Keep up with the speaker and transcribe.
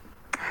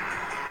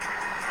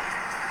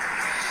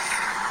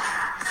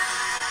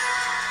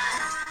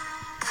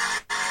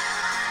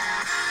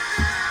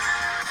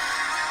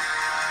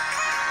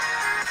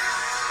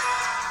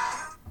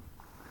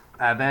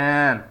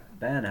Evan,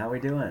 Ben, how we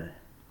doing?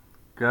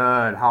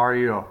 good. How are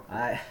you?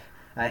 I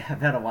I have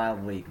had a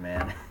wild week,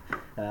 man.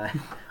 Uh,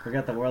 we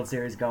got the World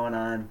Series going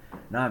on.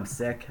 Now I'm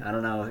sick. I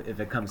don't know if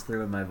it comes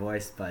through in my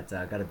voice, but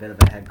got a bit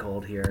of a head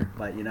cold here.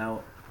 But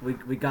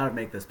we got to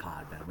make this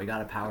pod, Ben. We got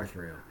to power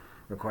through,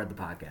 record the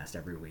podcast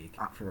every week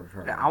for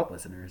Yeah, our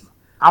listeners.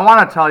 I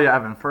want to tell you,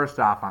 Evan. First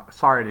off, I'm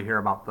sorry to hear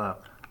about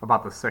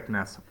the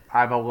sickness. I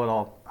have a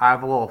little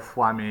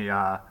phlegmy,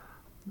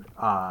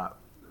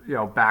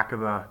 back of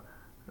the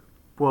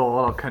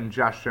little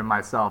congestion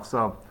myself.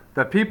 So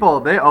the people,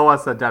 they owe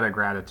us a debt of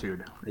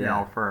gratitude.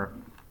 Yeah.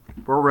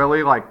 We're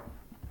really like,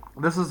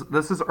 this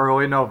is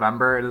early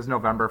November. It is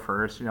November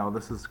 1st.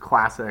 This is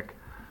classic.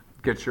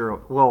 Get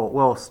your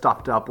little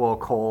stuffed up, little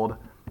cold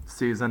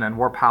season, and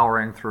we're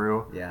powering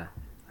through. Yeah.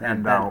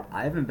 And Ben,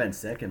 I haven't been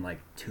sick in like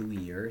 2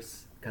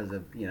 years because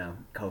of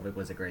COVID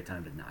was a great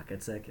time to not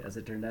get sick, as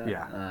it turned out.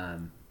 Yeah.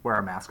 Wear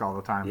a mask all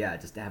the time. Yeah,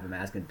 just to have a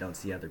mask and don't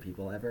see other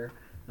people ever.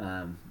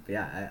 But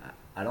yeah,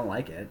 I don't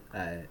like it.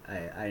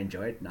 I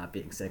enjoyed not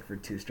being sick for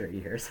 2 straight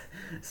years.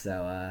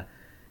 So,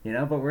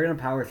 but we're going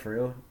to power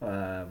through.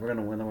 We're going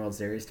to win the World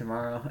Series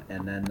tomorrow,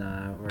 and then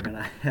we're going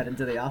to head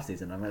into the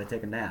offseason. I'm going to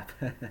take a nap.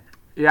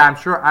 Yeah,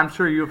 I'm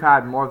sure you've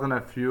had more than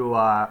a few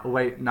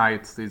late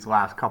nights these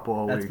last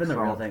couple of That's weeks. been the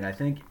so real thing. I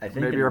think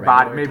maybe in your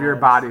regular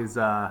body's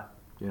times-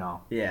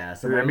 Yeah,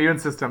 so your immune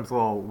system's a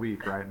little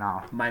weak right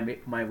now.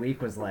 my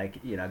week was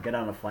like, get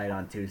on a flight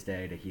on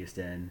Tuesday to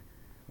Houston,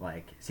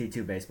 like see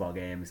 2 baseball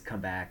games, come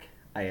back.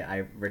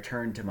 I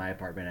returned to my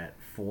apartment at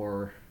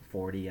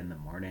 4:40 in the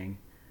morning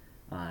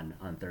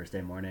on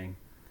Thursday morning.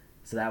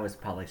 So that was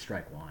probably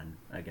strike one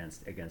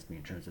against me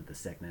in terms of the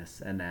sickness.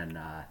 And then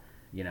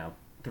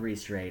 3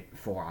 straight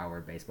 4-hour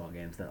baseball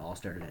games that all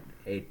started at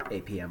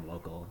 8 p.m.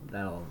 local.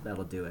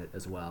 That'll do it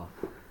as well.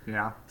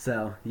 Yeah.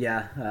 So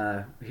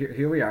yeah,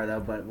 here we are though,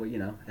 but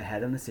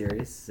ahead in the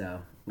series,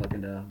 so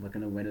looking to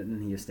win it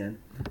in Houston.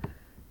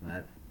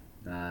 But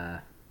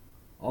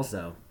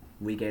also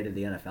week 8 of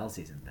the NFL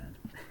season, Ben.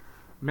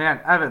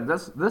 Man, Evan,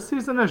 this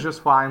season is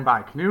just flying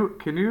by. Can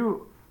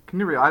you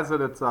realize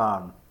that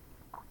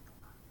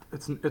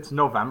it's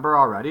November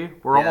already?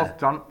 We're Yeah. almost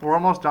done. We're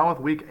almost done with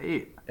week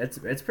 8.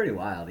 It's pretty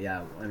wild,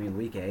 yeah. I mean,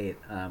 week 8.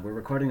 We're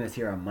recording this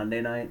here on Monday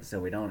night, so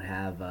we don't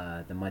have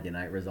the Monday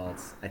night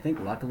results. I think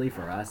luckily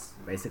for us,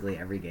 basically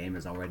every game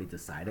is already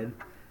decided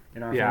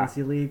in our Yeah.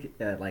 fantasy league.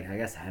 I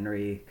guess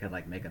Henry could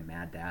make a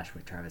mad dash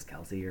with Travis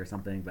Kelce or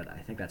something, but I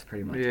think that's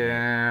pretty much it.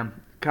 Yeah.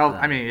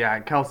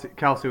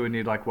 Kelsey would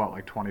need like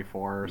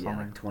 24 or Yeah,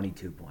 something. like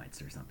 22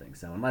 points or something.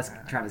 So unless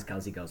Travis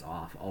Kelce goes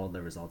off, all of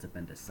the results have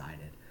been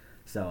decided.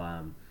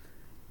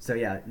 So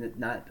yeah,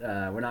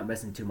 we're not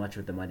missing too much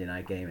with the Monday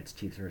night game. It's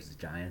Chiefs versus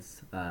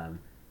Giants.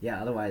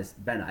 Otherwise,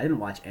 Ben, I didn't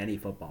watch any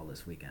football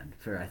this weekend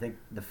for I think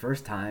the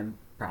first time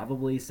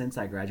probably since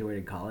I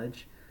graduated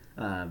college.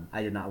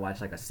 I did not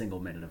watch like a single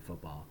minute of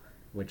football,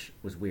 which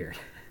was weird.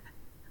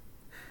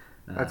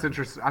 That's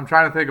interesting. I'm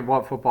trying to think of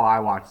what football I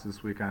watched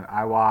this weekend.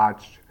 I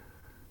watched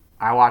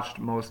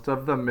most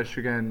of the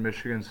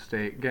Michigan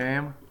State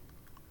game,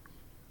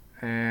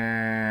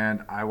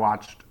 and I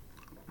watched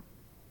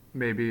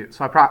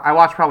I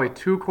watched probably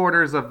 2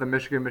 quarters of the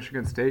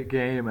Michigan State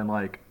game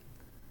and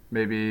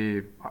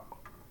maybe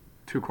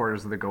 2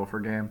 quarters of the Gopher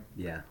game.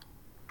 Yeah,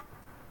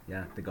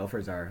 the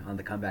Gophers are on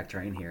the comeback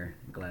train here.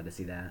 Glad to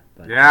see that.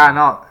 But Yeah,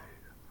 no.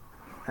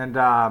 And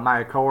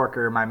my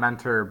coworker, my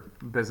mentor,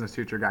 business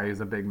teacher guy, he's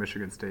a big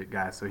Michigan State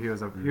guy, so he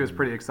was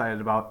pretty excited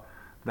about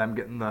them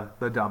getting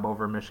the dub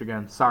over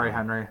Michigan. Sorry,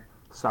 Henry.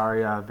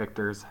 Sorry,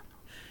 Victors.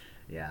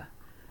 yeah.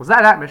 Was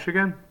that at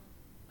Michigan?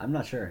 I'm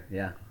not sure.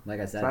 Yeah,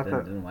 like I said,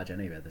 didn't watch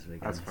any of it this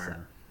weekend. That's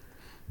fair.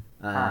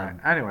 So. All right.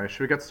 Anyway, should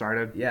we get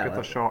started? Yeah, Get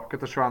the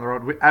show on the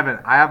road. Evan,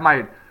 I have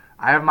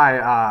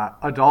my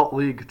adult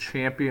league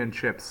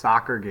championship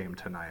soccer game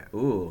tonight.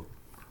 Ooh,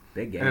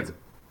 big game. And it's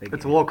Big a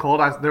game. little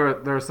cold.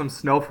 There were some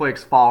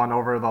snowflakes falling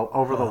over the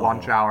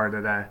lunch hour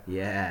today.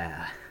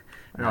 Yeah.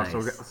 Nice.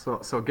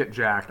 So get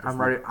jacked. I'm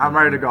That's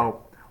ready to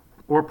go.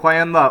 We're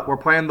playing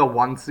the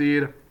 1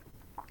 seed,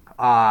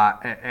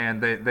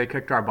 and they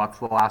kicked our butts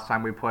the last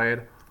time we played,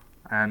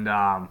 and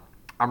I'm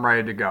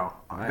ready to go.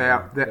 All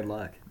right, good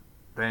luck.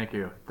 Thank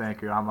you.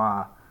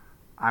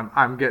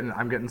 I'm getting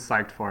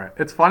psyched for it.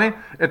 It's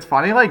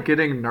funny like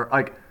getting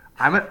I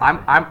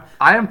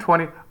am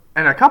 20.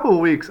 In a couple of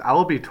weeks, I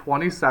will be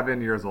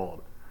 27 years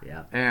old.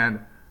 Yeah. And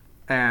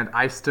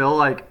I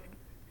still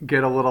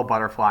get a little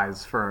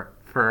butterflies for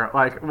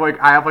I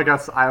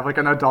have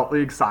an adult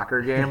league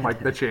soccer game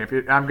the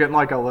champion. I'm getting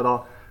a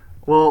little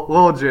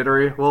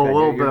jittery,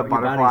 little bit of Your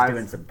butterflies. body's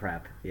doing some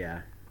prep.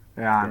 Yeah.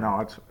 Yeah,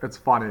 no, it's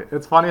funny.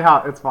 It's funny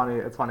how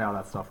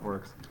that stuff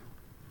works.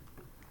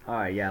 All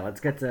right, yeah. Let's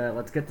get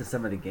to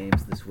some of the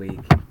games this week.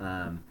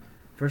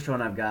 First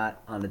one I've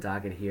got on the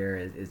docket here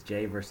is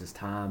Jay versus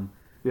Tom.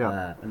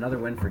 Yeah. Another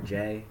win for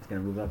Jay. He's going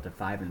to move up to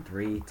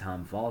 5-3.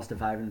 Tom falls to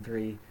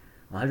 5-3.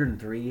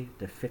 103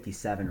 to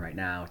 57 right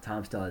now.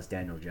 Tom still has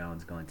Daniel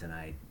Jones going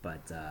tonight,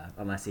 but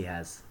unless he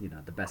has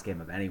the best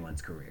game of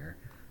anyone's career,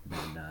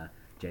 then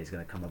Jay's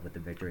going to come up with the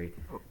victory.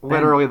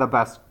 Literally the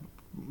best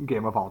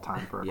game of all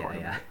time for a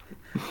quarterback.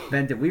 Yeah.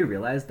 Ben, did we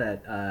realize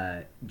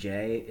that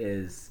Jay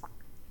is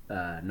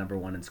number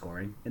 1 in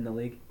scoring in the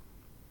league?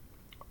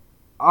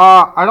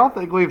 I don't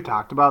think we've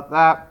talked about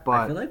that, but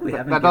I feel like we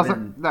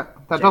haven't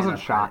that doesn't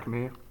shock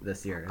me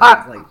this year.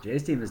 Like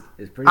Jay's team is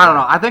pretty. I don't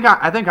know. I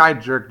think I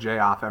jerk Jay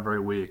off every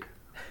week,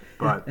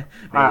 but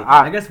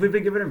I guess we've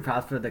been giving him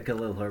props for the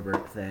Khalil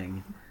Herbert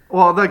thing.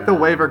 Well, like the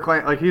waiver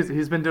claim, like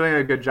he's been doing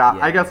a good job.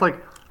 Yeah. I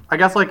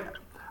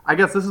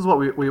guess this is what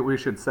we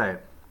should say.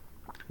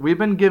 We've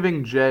been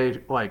giving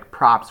Jay like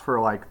props for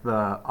like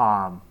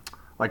the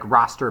like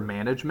roster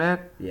management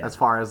as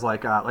far as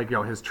like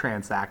his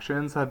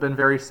transactions have been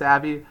very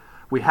savvy.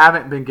 We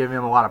haven't been giving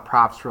him a lot of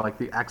props for like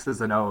the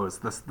X's and O's,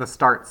 the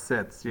start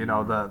sits,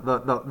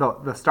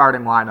 the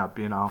starting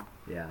lineup,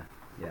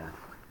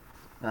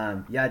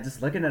 Yeah,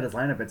 just looking at his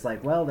lineup, it's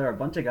like, well, there are a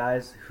bunch of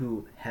guys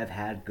who have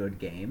had good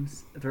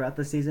games throughout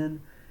the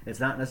season.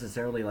 It's not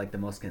necessarily like the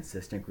most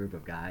consistent group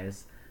of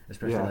guys,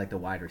 especially like the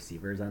wide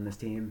receivers on this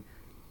team.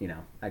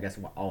 I guess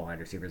all wide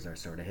receivers are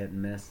sort of hit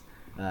and miss.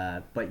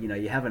 But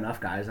you have enough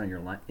guys on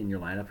in your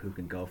lineup who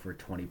can go for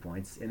 20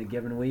 points in a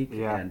given week,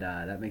 and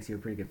that makes you a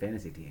pretty good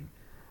fantasy team.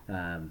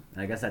 And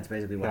I guess that's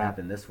basically what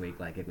happened this week.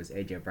 Like it was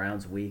AJ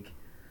Brown's week,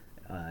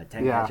 10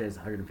 catches,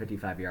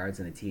 155 yards,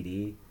 and a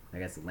TD. I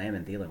guess Lamb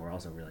and Thielen were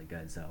also really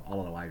good. So all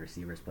of the wide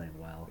receivers playing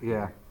well.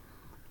 Yeah,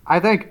 I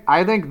think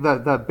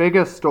the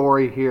biggest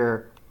story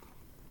here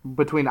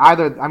between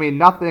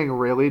nothing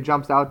really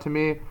jumps out to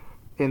me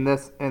in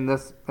this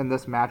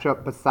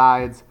matchup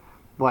besides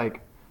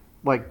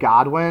like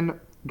Godwin.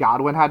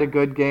 Godwin had a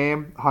good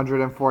game,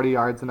 140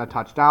 yards and a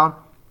touchdown.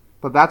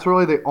 But that's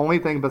really the only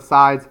thing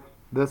besides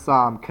this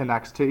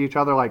connects to each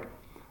other. Like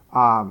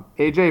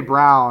A.J.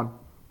 Brown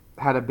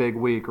had a big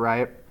week,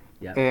 right?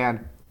 Yeah.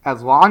 And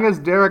as long as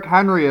Derrick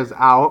Henry is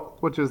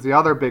out, which is the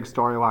other big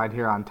storyline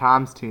here on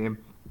Tom's team,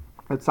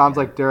 it sounds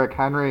like Derrick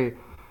Henry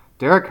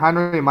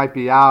might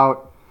be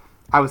out.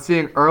 I was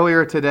seeing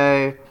earlier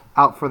today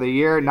out for the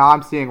year. Now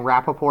I'm seeing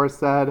Rappaport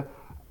said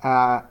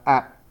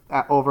at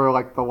over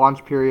like the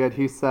lunch period,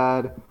 he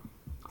said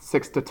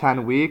 6 to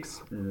 10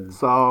 weeks. Mm.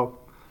 So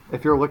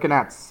if you're looking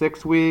at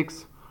 6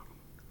 weeks,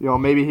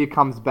 maybe he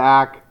comes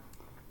back.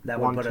 That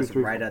would put us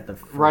right at the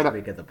first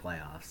week of the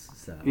playoffs.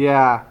 So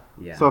yeah.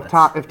 So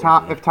if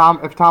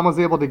Tom was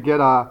able to get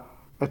a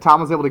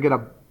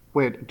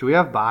wait, do we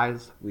have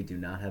buys? We do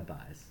not have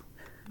buys.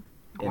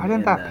 Why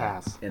didn't that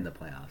pass in the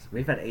playoffs?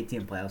 We've had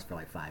 18 playoffs for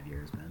like 5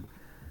 years, man.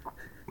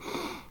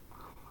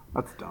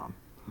 That's dumb.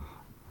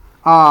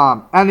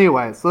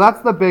 Anyway, so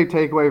that's the big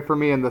takeaway for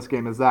me in this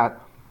game is that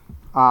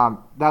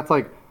that's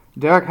like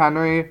Derrick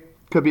Henry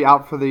could be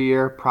out for the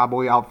year,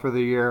 probably out for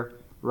the year,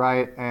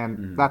 right?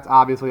 And that's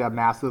obviously a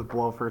massive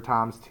blow for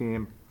Tom's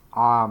team.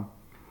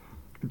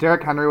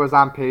 Derrick Henry was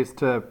on pace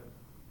to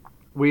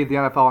lead the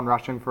NFL in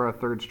rushing for a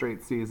third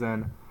straight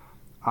season.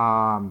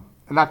 And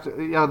that's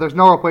there's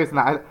no replacing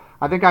that.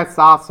 I think I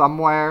saw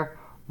somewhere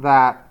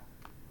that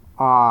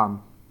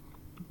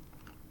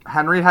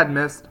Henry had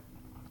missed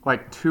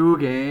like 2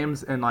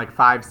 games in like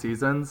 5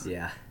 seasons.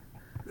 Yeah.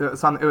 It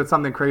was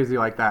something crazy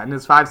like that. In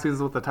his 5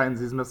 seasons with the Titans,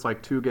 he's missed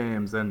like 2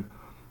 games and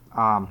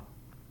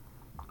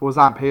was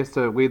on pace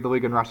to lead the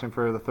league in rushing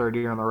for the 3rd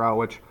year in a row,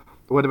 which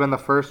would have been the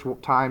first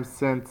time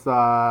since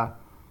I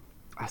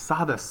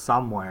saw this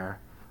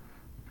somewhere.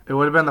 It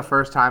would have been the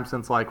first time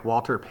since like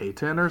Walter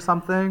Payton or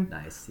something.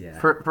 Nice, yeah.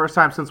 First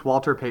time since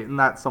Walter Payton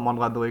that someone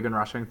led the league in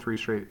rushing 3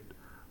 straight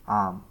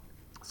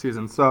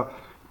seasons. So,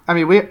 I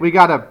mean, we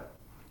gotta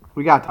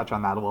touch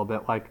on that a little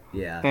bit, like.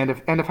 Yeah. And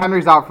if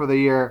Henry's out for the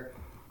year,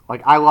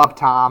 like I love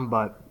Tom,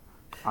 but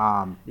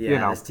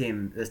this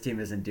team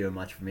isn't doing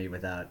much for me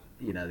without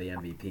the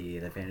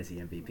MVP, the fantasy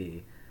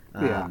MVP.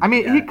 I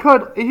mean, he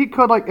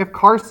could like if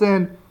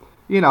Carson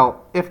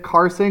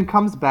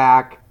comes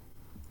back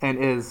and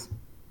is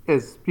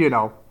his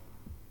usual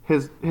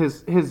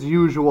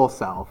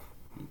self,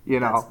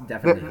 That's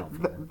definitely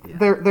helpful.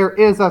 There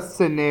is a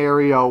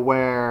scenario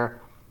where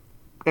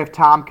if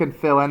Tom can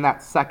fill in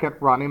that second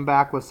running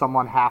back with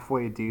someone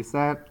halfway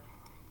decent.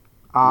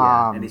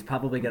 And he's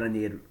probably going to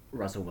need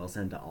Russell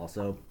Wilson to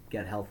also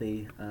get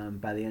healthy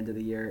by the end of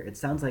the year. It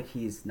sounds like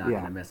he's not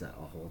going to miss a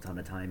whole ton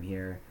of time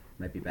here.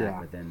 Might be back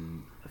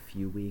within a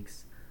few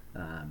weeks.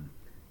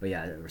 But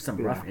yeah, there was some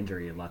rough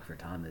injury luck for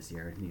Tom this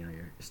year.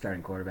 Your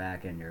starting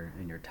quarterback and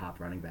your top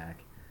running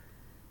back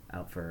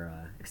out for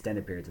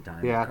extended periods of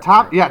time. Yeah,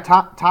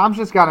 Tom's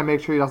just got to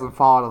make sure he doesn't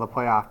fall out of the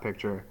playoff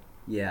picture.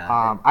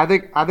 Yeah. I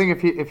think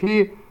if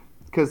he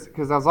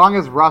because as long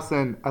as Russ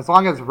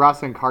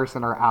and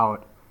Carson are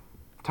out,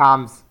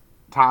 Tom's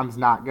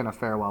not gonna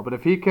fare well. But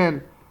if he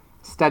can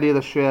steady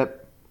the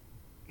ship,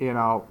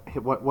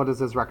 what is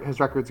his record? His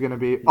record's gonna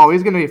be. Oh,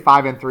 he's gonna be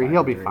 5-3.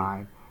 He'll be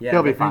fine. Yeah,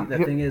 he'll be fine. The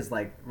thing is,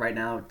 like right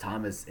now,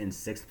 Tom is in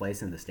 6th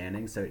place in the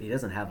standings, so he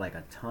doesn't have like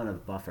a ton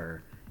of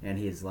buffer, and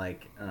he's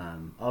like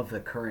of the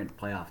current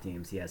playoff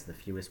teams, he has the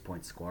fewest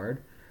points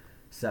scored.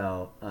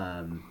 So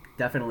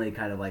definitely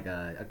kind of like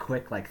a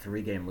quick like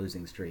 3-game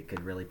losing streak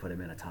could really put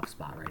him in a tough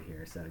spot right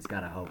here. So he's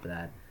got to hope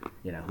that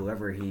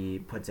whoever he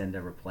puts in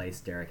to replace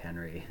Derrick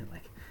Henry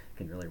like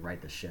can really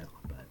right the ship.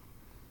 But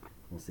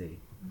we'll see.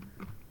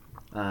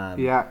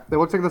 It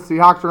looks like the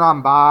Seahawks are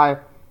on bye.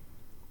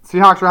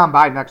 Seahawks are on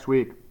bye next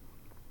week.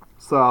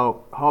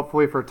 So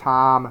hopefully for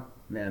Tom,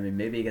 I mean,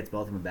 maybe he gets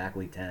both of them back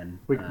week 10.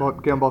 We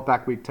get them both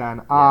back week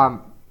 10.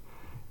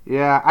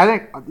 Yeah.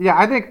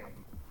 I think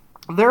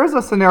there is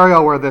a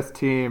scenario where this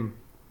team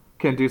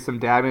can do some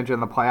damage in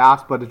the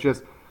playoffs, but it's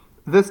just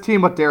this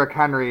team with Derrick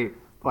Henry,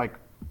 like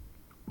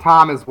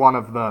Tom is one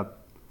of the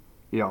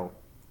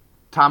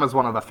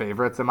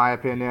favorites in my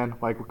opinion.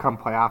 Like come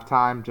playoff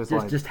time, just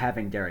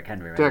having Derrick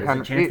Henry, right? Derrick There's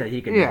Henry, a chance that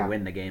he can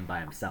win the game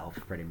by himself,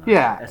 pretty much.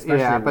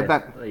 Especially with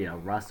that,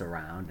 Russ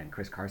around and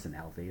Chris Carson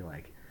healthy,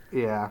 like.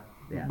 It's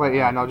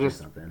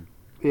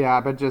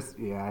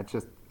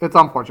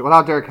unfortunate.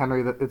 Without Derrick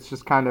Henry, it's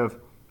just kind of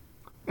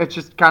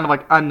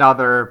like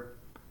another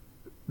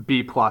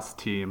B+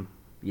 team.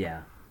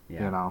 Yeah.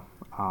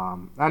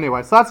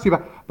 Anyway, so that's too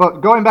bad. But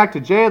going back to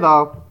Jay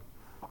though,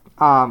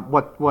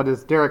 what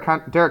is Derrick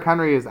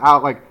Henry is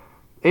out. Like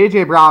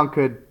AJ Brown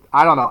could,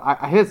 I don't know,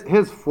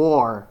 his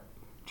floor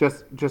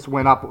just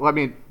went up. I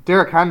mean,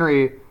 Derrick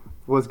Henry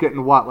was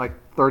getting like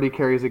 30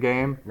 carries a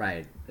game.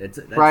 Right. That's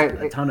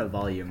a ton of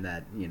volume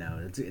that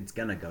it's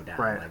gonna go down.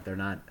 Right. Like they're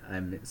not.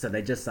 So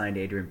they just signed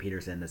Adrian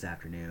Peterson this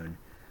afternoon,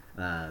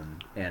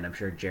 and I'm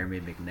sure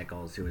Jeremy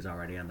McNichols, who is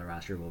already on the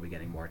roster, will be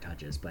getting more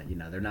touches. But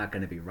they're not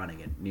going to be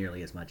running it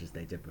nearly as much as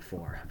they did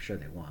before. I'm sure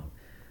they won't.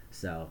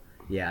 So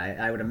yeah,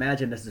 I would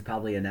imagine this is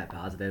probably a net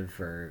positive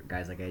for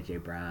guys like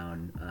AJ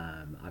Brown,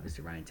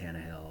 obviously Ryan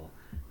Tannehill,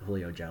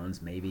 Julio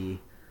Jones, maybe.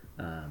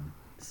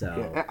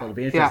 It'll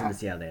be interesting to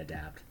see how they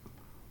adapt.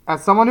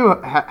 As someone who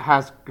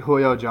has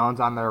Julio Jones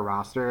on their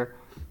roster,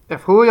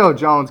 if Julio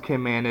Jones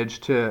can manage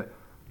to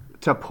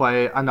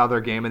play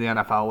another game in the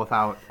NFL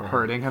without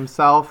hurting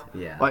himself,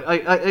 like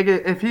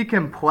if he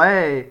can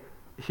play,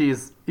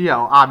 he's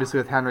obviously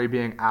with Henry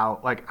being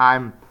out, like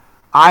I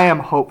am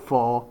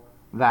hopeful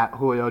that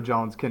Julio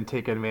Jones can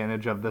take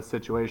advantage of this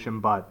situation,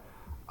 but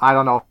I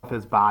don't know if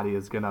his body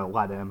is gonna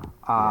let him.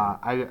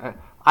 I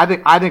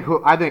think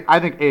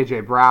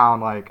AJ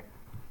Brown, like.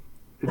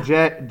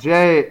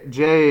 Jay's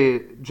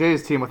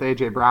team with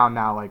AJ Brown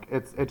now, like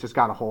it just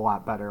got a whole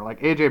lot better. Like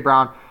AJ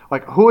Brown,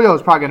 like Julio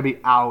is probably going to be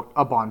out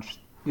a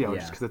bunch,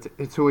 just because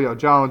it's Julio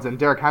Jones and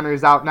Derrick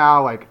Henry's out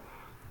now. Like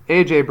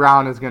AJ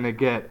Brown is going to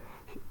get,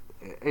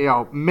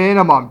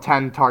 minimum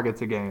 10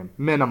 targets a game,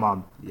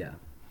 minimum. Yeah,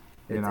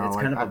 it's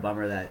kind of a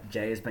bummer that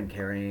Jay has been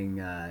carrying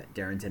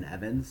Darrington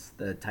Evans,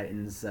 the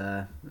Titans,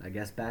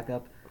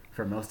 backup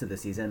for most of the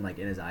season, like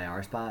in his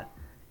IR spot.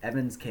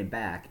 Evans came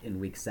back in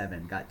week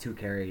 7, got 2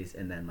 carries,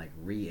 and then like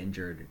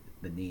re-injured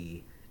the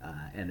knee,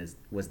 and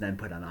was then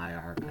put on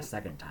IR a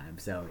second time.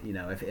 So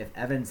if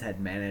Evans had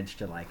managed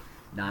to like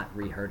not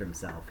re-hurt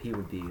himself, he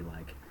would be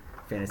like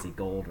fantasy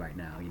gold right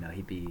now.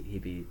 He'd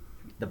be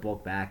the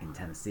bulk back in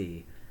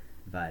Tennessee,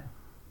 but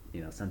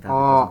sometimes.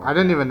 Oh, I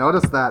didn't even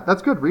notice that.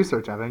 That's good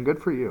research, Evan.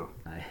 Good for you.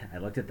 I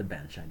looked at the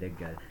bench. I did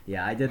good.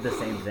 Yeah, I did the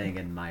same thing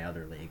in my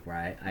other league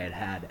where I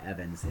had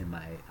Evans in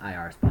my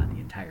IR spot the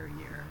entire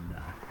year, and.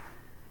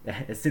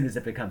 As soon as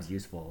it becomes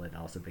useful, it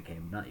also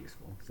became not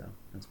useful. So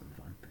that's been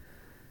fun.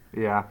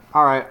 Yeah.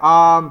 All right.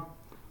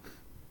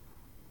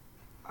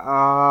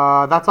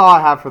 That's all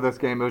I have for this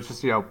game. It was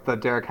just the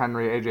Derrick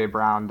Henry AJ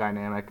Brown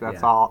dynamic.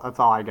 That's all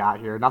I got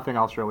here. Nothing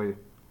else really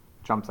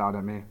jumps out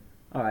at me.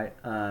 All right.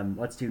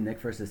 Let's do Nick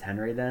versus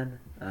Henry then.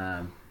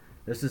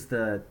 This is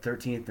the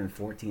 13th and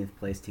 14th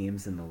place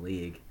teams in the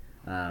league.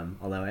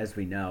 Although as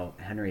we know,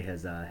 Henry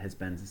has had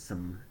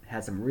some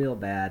real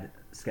bad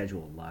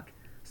schedule luck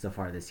so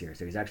far this year,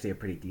 so he's actually a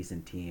pretty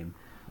decent team,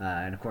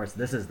 and of course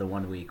this is the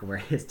 1 week where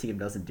his team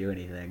doesn't do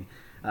anything.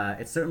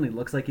 It certainly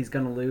looks like he's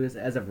going to lose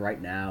as of right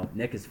now.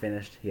 Nick is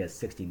finished. He has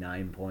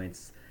 69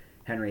 points.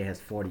 Henry has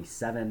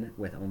 47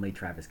 with only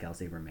Travis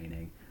Kelce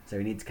remaining, so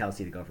he needs Kelce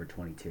to go for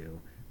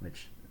 22,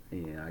 which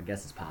I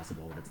guess is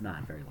possible, but it's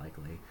not very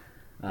likely.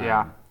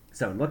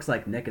 So it looks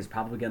like Nick is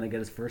probably going to get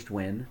his first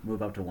win,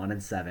 move up to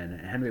 1-7,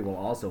 and Henry will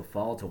also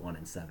fall to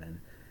 1-7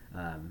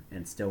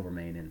 and still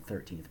remain in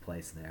 13th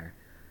place there.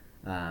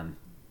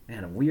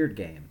 A weird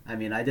game. I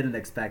mean, I didn't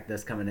expect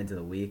this coming into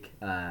the week.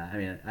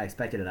 I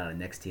expected it out of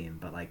Nick's team,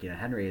 but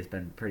Henry has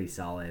been pretty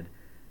solid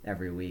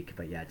every week.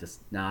 But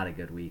just not a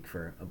good week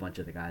for a bunch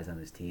of the guys on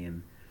his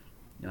team.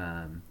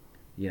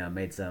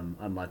 Made some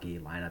unlucky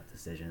lineup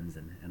decisions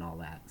and all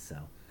that. So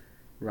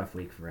rough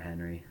week for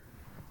Henry.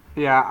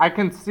 Yeah, I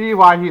can see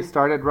why he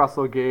started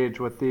Russell Gage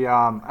with the.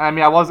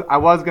 I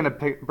was gonna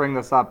bring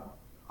this up.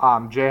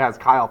 Jay has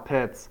Kyle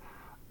Pitts.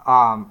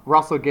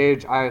 Russell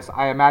Gage,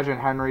 I imagine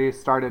Henry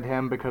started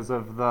him because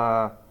of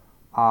the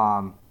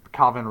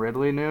Calvin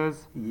Ridley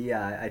news.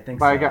 Yeah, I think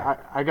but so.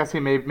 I guess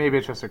maybe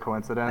it's just a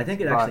coincidence. I think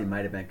it actually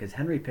might have been because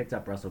Henry picked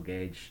up Russell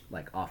Gage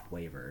off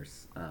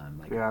waivers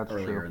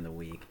earlier in the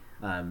week.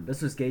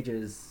 This was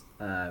Gage's.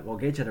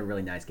 Gage had a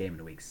really nice game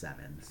in week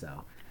 7,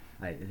 so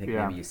I think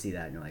maybe you see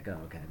that and you're like, oh,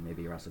 okay,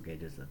 maybe Russell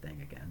Gage is the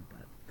thing again.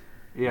 But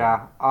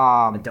yeah,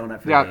 a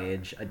donut for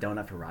Gage, a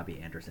donut for Robbie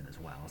Anderson as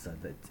well. So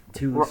the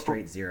two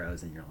straight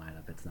zeros in your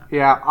lineup, it's not.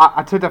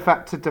 Yeah,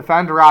 to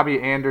defend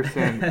Robbie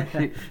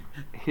Anderson,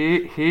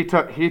 he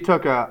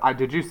took a.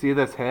 Did you see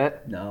this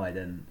hit? No, I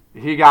didn't.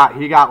 He got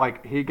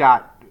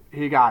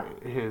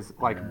his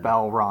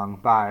bell rung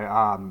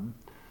by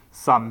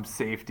some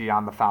safety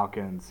on the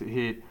Falcons.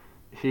 I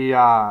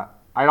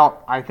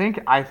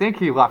think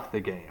he left the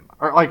game,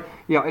 or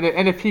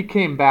and if he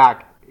came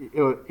back,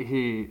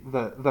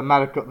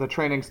 the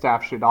training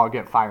staff should all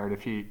get fired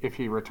if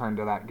he returned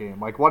to that game.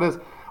 What is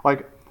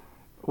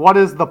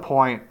the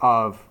point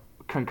of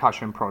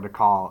concussion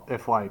protocol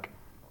if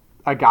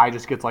a guy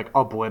just gets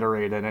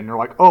obliterated and you're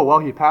like, oh well,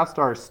 he passed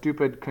our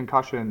stupid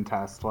concussion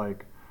test,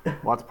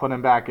 let's put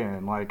him back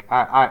in.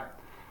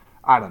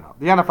 I don't know.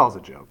 The NFL's a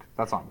joke.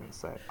 That's all I'm gonna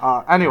say.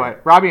 Anyway,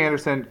 Robbie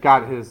Anderson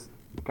got his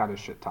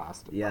shit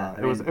tossed. Yeah,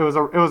 it was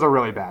a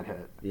really bad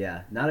hit.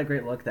 Yeah, not a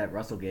great look that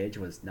Russell Gage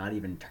was not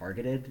even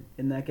targeted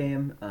in that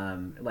game.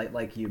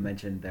 Like you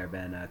mentioned there,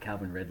 Ben,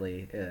 Calvin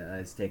Ridley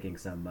is taking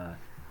some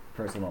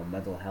personal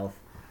mental health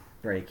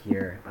break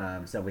here.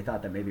 So we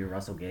thought that maybe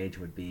Russell Gage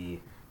would be,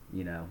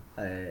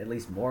 at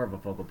least more of a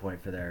focal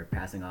point for their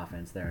passing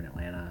offense there in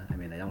Atlanta. I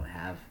mean, they don't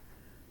have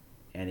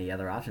any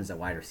other options at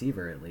wide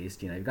receiver, at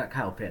least. You've got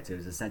Kyle Pitts,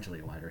 who's essentially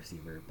a wide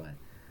receiver, but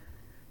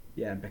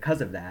yeah,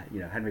 because of that,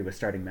 Henry was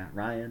starting Matt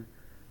Ryan.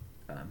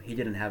 He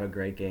didn't have a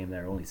great game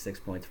there, only 6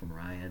 points from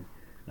Ryan.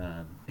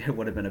 It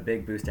would have been a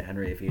big boost to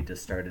Henry if he had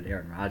just started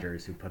Aaron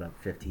Rodgers, who put up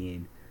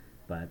 15,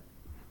 but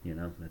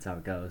that's how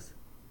it goes.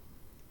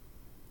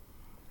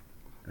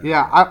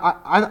 Yeah,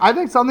 I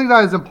think something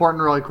that is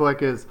important really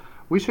quick is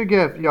we should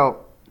give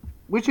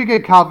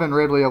Calvin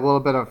Ridley a little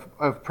bit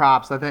of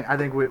props. I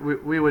think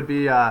we would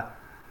be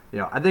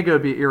I think it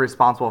would be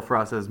irresponsible for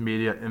us as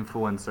media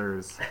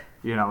influencers,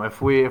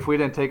 if we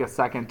didn't take a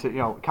second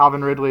to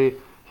Calvin Ridley.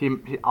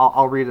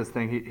 I'll read his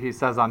thing. He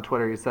says on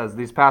Twitter, he says,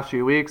 these past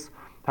few weeks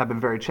have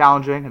been very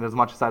challenging, and as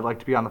much as I'd like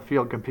to be on the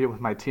field, compete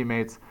with my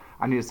teammates,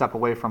 I need to step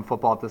away from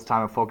football at this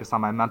time and focus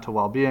on my mental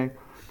well-being.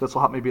 This will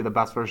help me be the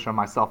best version of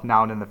myself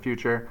now and in the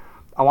future.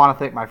 I want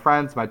to thank my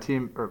friends, my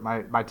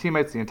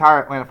teammates, the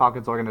entire Atlanta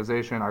Falcons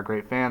organization, our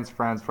great fans,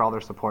 friends, for all their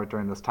support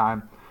during this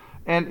time.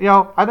 And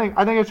I think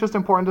it's just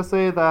important to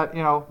say that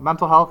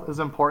mental health is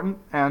important,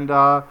 and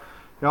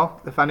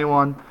if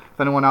anyone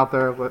out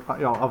there,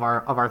 of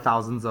our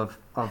thousands of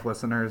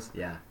listeners,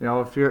 yeah,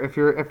 if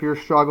you're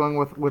struggling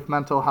with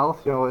mental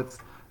health,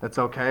 it's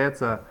okay.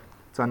 It's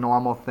a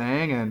normal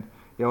thing, and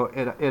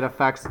it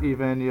affects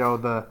even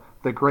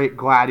the great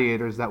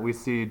gladiators that we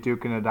see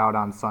duking it out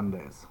on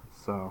Sundays.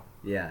 So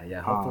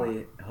yeah.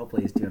 Hopefully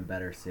he's doing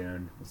better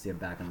soon. We'll see him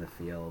back on the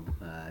field.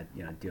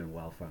 Doing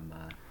well from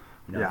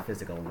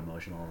physical and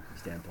emotional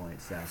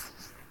standpoint. So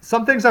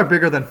some things are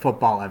bigger than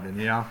football, Evan.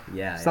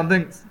 Yeah. Some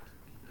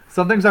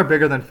things are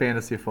bigger than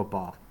fantasy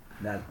football.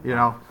 That's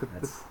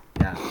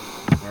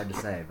hard to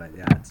say, but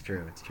yeah, it's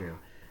true. It's true.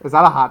 Is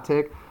that a hot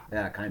take?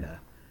 Yeah, kind of.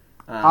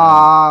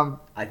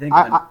 I think.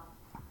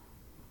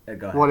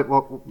 Go ahead.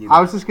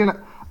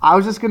 I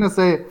was just gonna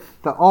say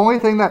the only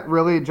thing that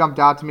really jumped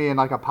out to me in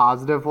a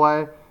positive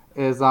way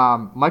is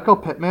Michael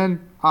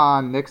Pittman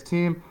on Nick's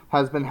team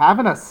has been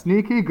having a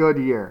sneaky good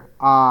year.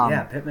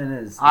 Yeah, Pittman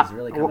is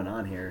really coming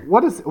on here.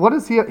 What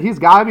is he? He's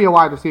got to be a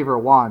wide receiver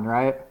 1,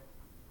 right?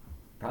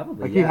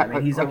 Probably, yeah.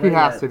 He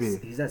has to be.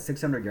 He's at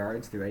 600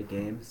 yards through 8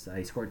 games.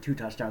 He scored 2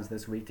 touchdowns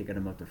this week to get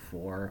him up to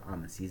 4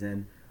 on the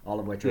season, all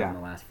of which are in the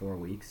last 4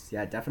 weeks.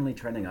 Yeah, definitely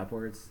trending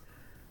upwards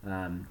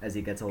as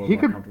he gets a little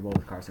more comfortable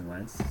with Carson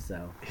Wentz.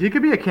 So he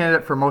could be a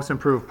candidate for most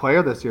improved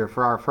player this year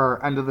for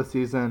our end of the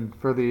season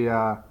for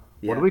the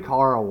what do we call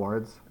our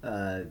awards?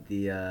 What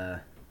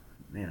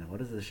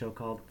is the show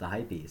called? The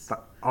Hypees. The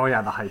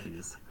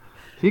Hypees.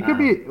 He could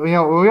be,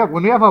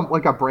 when we have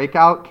a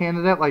breakout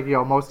candidate,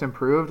 most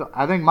improved,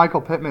 I think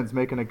Michael Pittman's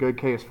making a good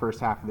case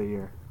first half of the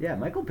year. Yeah,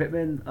 Michael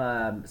Pittman,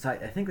 so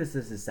I think this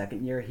is his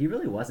second year. He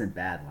really wasn't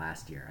bad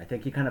last year. I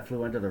think he kind of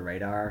flew under the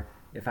radar.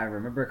 If I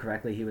remember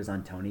correctly, he was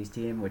on Tony's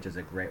team, which is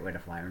a great way to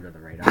fly under the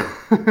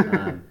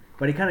radar.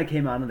 But he kind of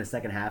came on in the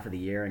second half of the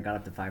year and got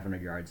up to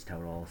 500 yards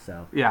total.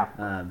 So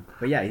yeah.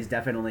 But yeah, he's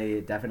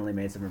definitely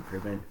made some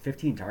improvement.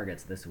 15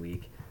 targets this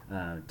week.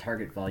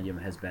 Target volume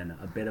has been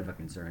a bit of a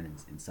concern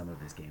in some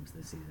of his games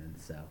this season.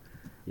 So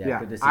yeah,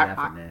 good to see that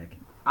for Nick.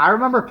 I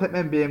remember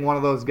Pittman being one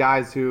of those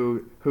guys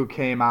who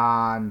came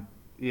on.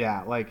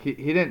 Yeah, he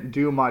didn't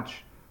do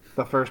much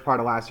the first part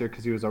of last year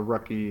because he was a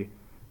rookie.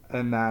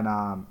 And then,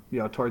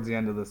 towards the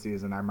end of the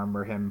season, I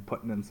remember him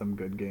putting in some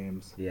good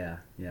games. Yeah.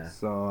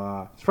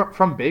 So,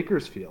 from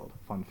Bakersfield,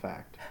 fun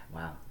fact.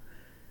 Wow.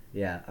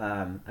 Yeah.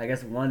 I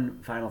guess one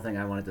final thing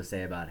I wanted to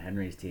say about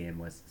Henry's team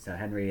was, so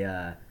Henry,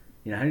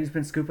 Henry's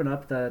been scooping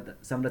up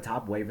some of the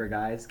top waiver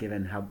guys,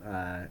 given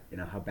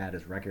how bad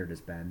his record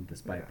has been,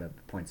 despite the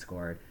points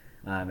scored.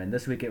 And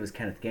this week it was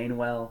Kenneth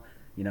Gainwell.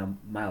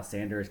 Miles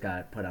Sanders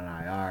got put on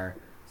IR.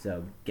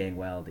 So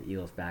Gainwell, the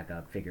Eagles'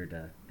 backup, figured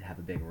to have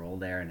a big role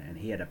there, and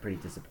he had a pretty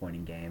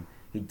disappointing game.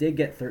 He did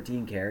get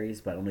 13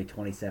 carries, but only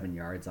 27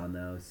 yards on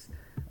those.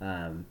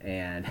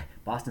 And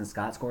Boston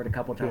Scott scored a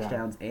couple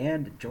touchdowns,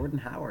 and Jordan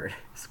Howard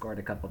scored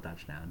a couple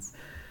touchdowns.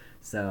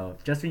 So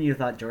just when you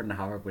thought Jordan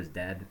Howard was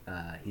dead,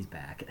 he's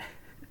back.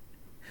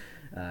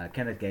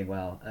 Kenneth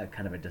Gainwell,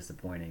 kind of a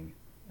disappointing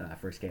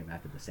first game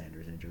after the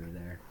Sanders injury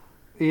there.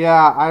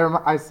 Yeah,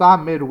 I saw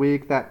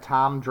midweek that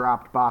Tom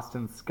dropped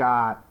Boston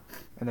Scott,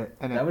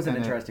 that was an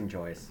interesting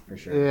choice for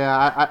sure.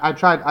 Yeah, I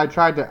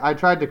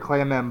tried to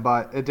claim him,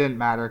 but it didn't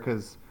matter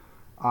because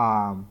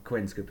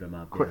Quinn scooped him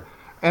up.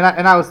 And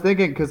I was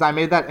thinking because I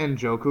made that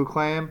Njoku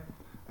claim,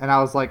 and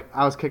I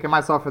was kicking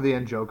myself for the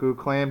Njoku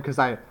claim because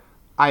I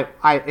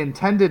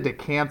intended to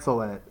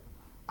cancel it.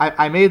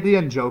 I made the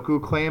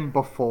Njoku claim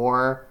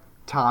before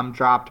Tom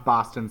dropped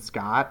Boston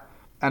Scott,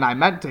 and I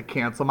meant to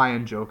cancel my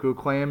Njoku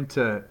claim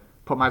to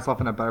put myself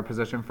in a better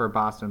position for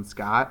Boston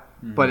Scott,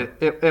 but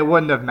it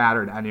wouldn't have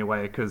mattered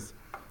anyway because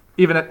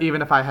even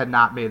if I had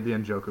not made the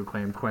Njoku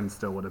claim, Quinn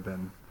still would have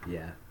been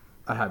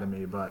ahead of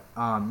me. But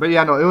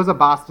yeah, no, it was a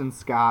Boston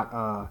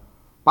Scott.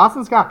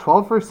 Boston Scott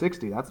 12 for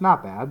 60. That's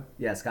not bad.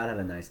 Yeah, Scott had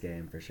a nice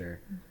game for sure.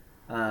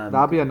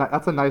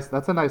 That's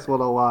a nice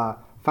little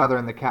feather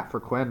in the cap for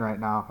Quinn right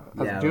now.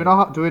 Yeah, do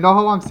we know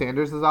how long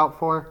Sanders is out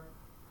for?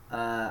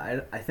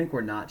 I think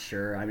we're not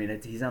sure. I mean,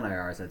 he's on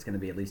IR, so it's going to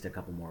be at least a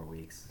couple more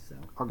weeks. So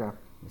okay,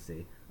 we'll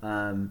see.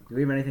 Do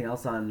we have anything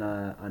else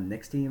on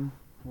Nick's team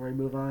before we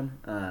move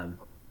on?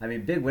 I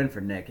mean, big win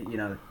for Nick. You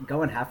know,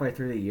 going halfway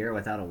through the year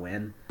without a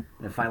win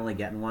and finally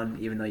getting one,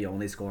 even though you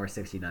only score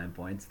 69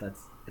 points,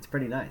 it's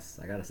pretty nice.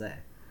 I gotta say.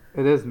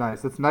 It is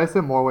nice. It's nice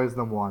in more ways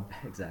than one.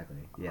 Exactly.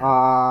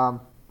 Yeah.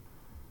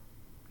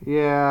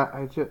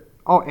 Yeah.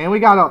 And we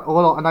got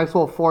a nice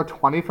little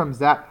 420 from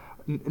Zach.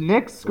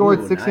 Nick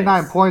scored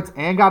 69 points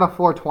and got a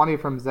 420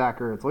 from Zach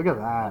Ertz. Look at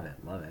that.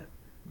 Love it.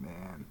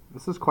 Man,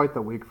 this is quite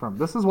the week from.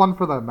 This is one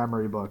for the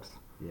memory books.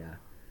 Yeah.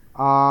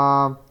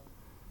 I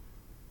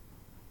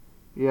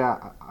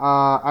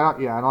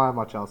don't have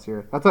much else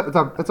here. It's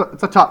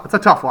a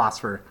tough loss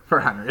for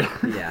Henry.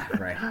 Yeah,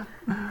 right.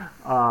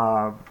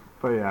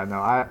 But yeah, no,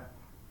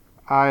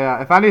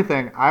 I if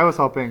anything, I was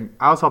hoping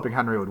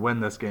Henry would win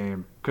this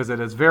game because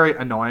it is very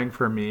annoying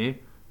for me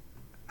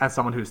as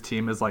someone whose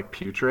team is like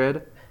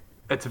putrid.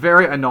 It's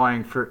very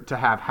annoying to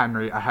have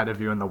Henry ahead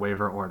of you in the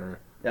waiver order.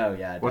 Oh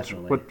yeah,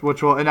 definitely.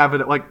 Which will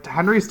inevitably, like,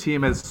 Henry's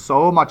team is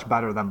so much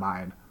better than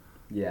mine.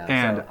 Yeah,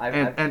 and so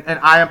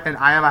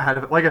I am ahead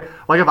of it. Like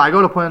if I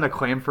go to put in a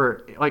claim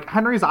for, like,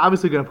 Henry's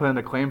obviously going to put in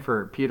a claim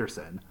for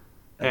Peterson,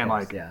 and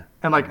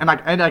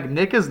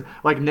Nick is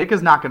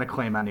not going to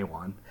claim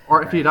anyone,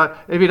 or if he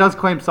does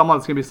claim someone,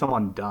 it's going to be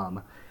someone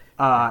dumb,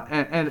 so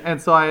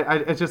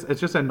it's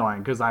just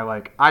annoying because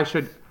I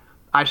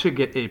should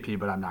get AP,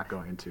 but I'm not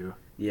going to.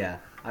 Yeah,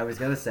 I was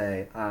gonna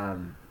say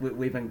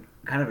we've been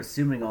kind of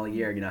assuming all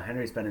year. You know,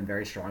 Henry's been in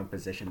very strong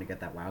position to get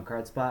that wild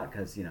card spot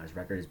because his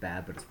record is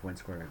bad, but his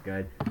points scored are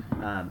good.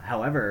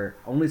 However,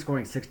 only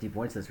scoring 60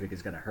 points this week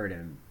is going to hurt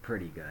him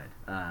pretty good.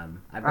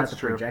 I've got the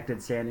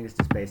projected standings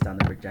just based on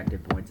the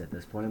projected points at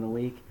this point in the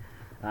week.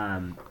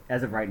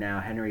 As of right now,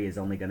 Henry is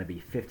only going to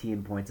be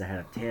 15 points ahead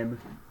of Tim,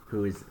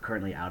 who is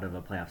currently out of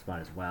a playoff spot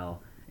as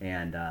well.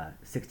 And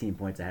 16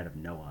 points ahead of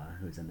Noah,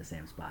 who's in the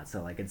same spot.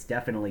 So, it's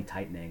definitely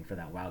tightening for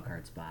that wild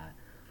card spot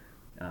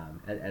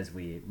as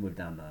we move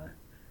down to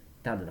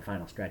the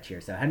final stretch here.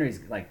 So Henry's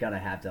gonna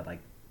have to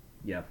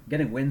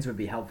getting wins would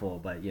be helpful,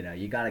 but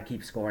you got to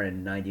keep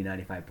scoring 90,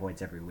 95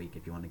 points every week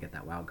if you want to get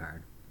that wild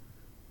card.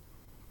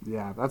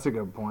 Yeah, that's a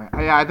good point.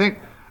 Yeah, I think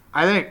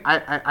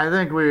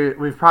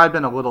we've probably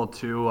been a little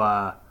too.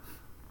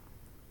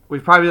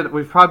 We've probably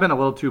been a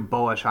little too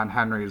bullish on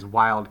Henry's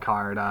wild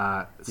card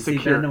on his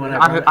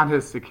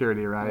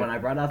security, right? When I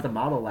brought out the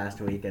model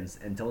last week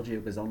and told you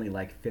it was only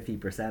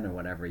 50% or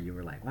whatever, you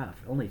were like, "Wow,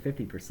 only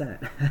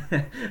 50%."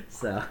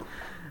 So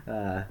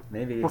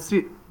maybe we'll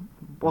see.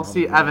 We'll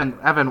see,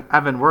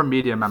 Evan. We're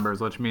media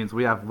members, which means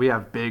we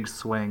have big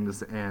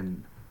swings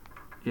in.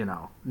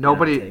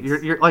 Nobody.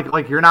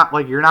 You're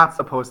not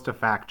supposed to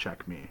fact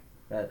check me.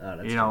 That's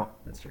true.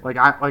 That's true.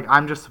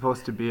 I'm just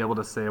supposed to be able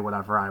to say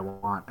whatever I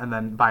want, and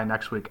then by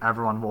next week,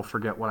 everyone will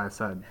forget what I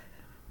said,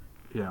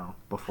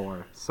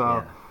 before.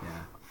 So, yeah.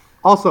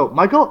 Also,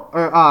 Michael,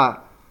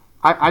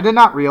 I did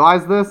not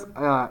realize this,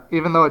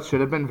 even though it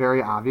should have been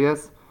very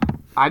obvious.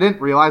 I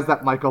didn't realize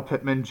that Michael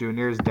Pittman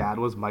Jr.'s dad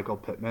was Michael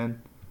Pittman.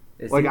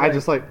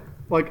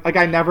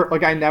 I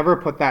never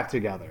put that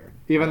together,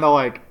 even though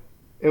it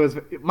was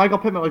Michael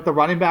Pittman, the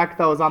running back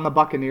that was on the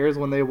Buccaneers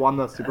when they won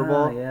the Super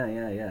Bowl.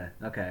 Yeah.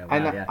 Okay.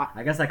 Wow,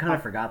 I guess I kind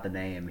of forgot the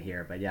name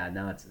here, but yeah,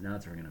 now it's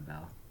ringing a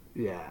bell.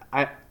 Yeah.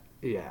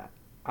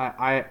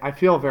 I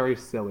feel very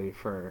silly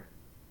for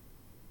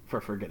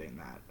forgetting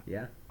that.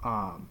 Yeah.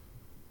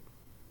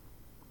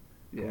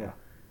 Yeah.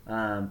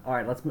 Cool. All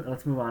right, let's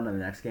move on to the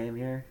next game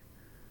here.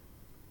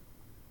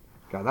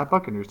 God, that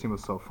Buccaneers team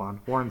was so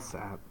fun. Warren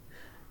Sapp.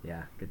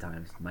 Yeah, good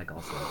times. Mike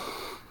also.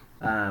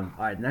 All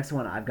right, the next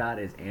one I've got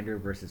is Andrew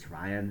versus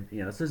Ryan.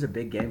 This was a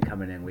big game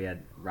coming in. We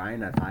had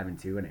Ryan at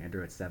 5-2 and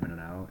Andrew at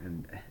 7-0,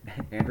 and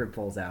Andrew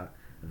pulls out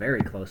a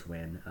very close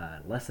win,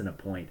 less than a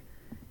point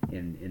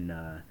in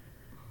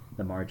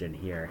the margin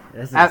here.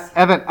 This is,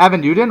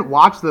 Evan, you didn't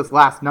watch this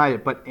last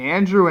night, but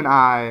Andrew and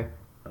I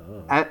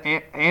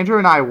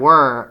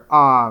were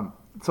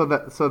so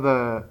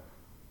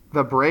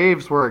the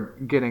Braves were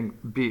getting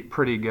beat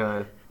pretty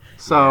good.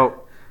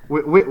 So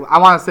I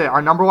want to say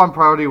our number one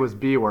priority was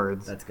B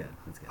words. That's good.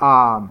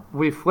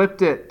 We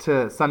flipped it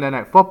to Sunday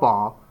Night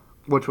Football,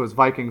 which was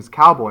Vikings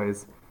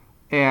Cowboys,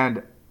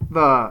 and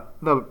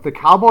the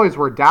Cowboys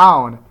were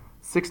down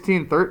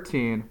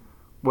 16-13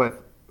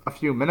 with a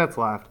few minutes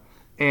left,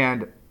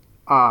 and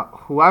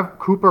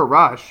Cooper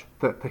Rush,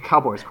 the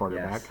Cowboys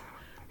quarterback,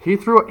 he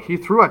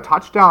threw a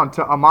touchdown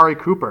to Amari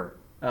Cooper.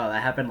 Oh,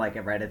 that happened like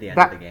right at the end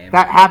of the game.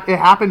 It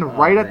happened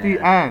right at the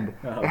end.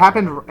 It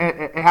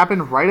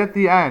happened right at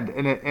the end,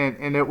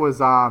 and it was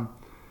I'm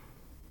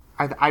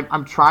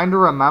trying to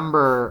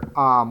remember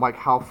like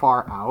how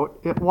far out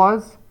it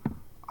was.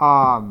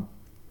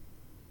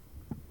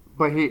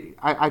 But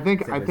I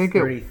think it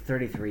was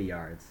 33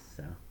 yards.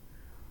 So,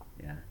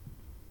 yeah.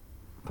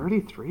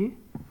 33?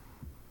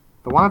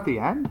 The one at the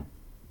end?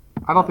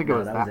 I don't think it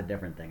was that. That was a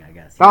different thing, I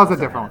guess. That was a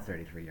different one.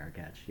 33-yard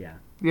catch, yeah.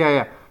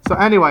 Yeah. So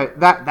anyway,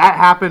 that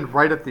happened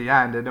right at the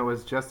end, and it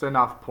was just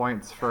enough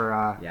points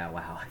for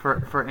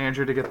for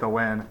Andrew to get the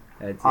win.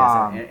 So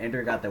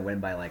Andrew got the win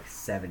by like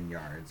 7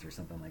 yards or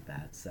something like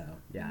that. So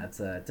yeah, it's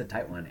a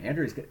tight one.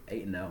 Andrew's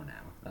 8-0 now.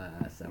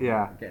 So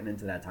we're getting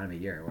into that time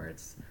of year where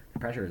the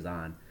pressure is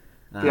on.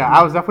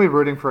 I was definitely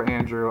rooting for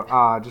Andrew,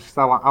 just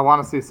because I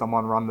want to see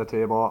someone run the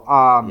table.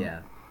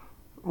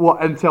 Well,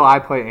 until I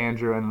play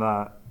Andrew in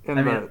the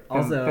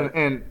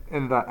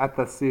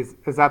season.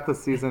 Is that the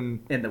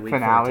season in the week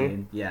finale?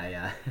 14.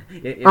 Yeah.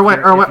 If you're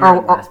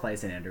in last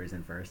place and Andrew's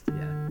in first,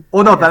 yeah.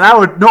 Well, then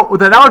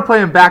I would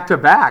play him back to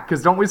back,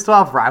 because don't we still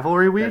have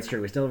rivalry week? That's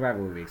true. We still have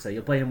rivalry week, so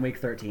you'll play him week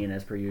 13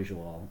 as per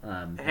usual.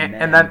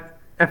 And then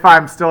if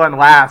I'm still in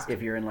last,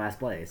 if you're in last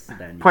place,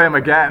 then play him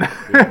again.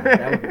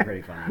 That would be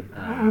pretty funny.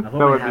 I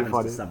hope it happens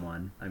funny to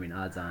someone. I mean,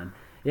 odds on.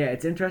 Yeah,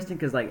 it's interesting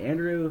because like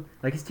Andrew,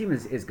 like his team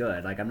is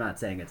good. Like I'm not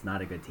saying it's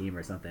not a good team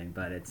or something,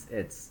 but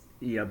it's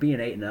being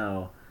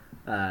 8-0,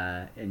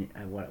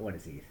 and what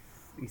is he?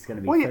 He's going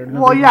to be third.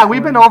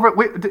 We've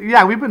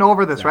been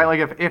over this, right?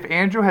 Like if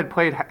Andrew had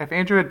played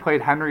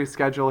Henry's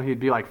schedule, he'd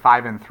be like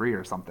 5-3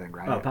 or something,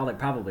 right? Oh,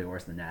 probably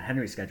worse than that.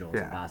 Henry's schedule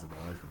is impossible,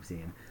 as we've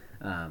seen.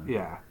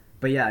 Yeah.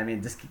 But yeah, I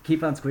mean, just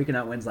keep on squeaking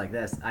out wins like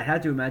this. I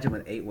had to imagine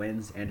with 8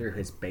 wins, Andrew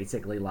has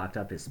basically locked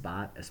up his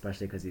spot,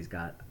 especially because he's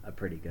got a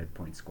pretty good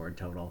points scored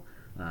total.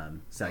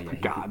 So yeah,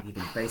 he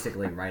can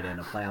basically write in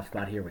a playoff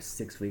spot here with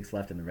 6 weeks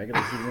left in the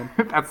regular season.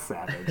 That's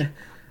savage.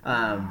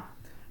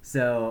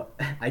 So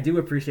I do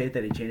appreciate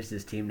that he changed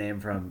his team name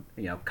from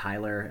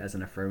Kyler as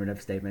an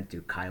affirmative statement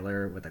to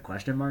Kyler with a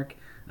question mark.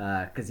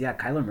 Because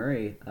Kyler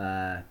Murray.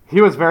 He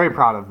was very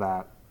proud of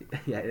that.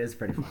 Yeah, it is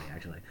pretty funny,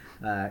 actually.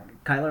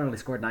 Kyler only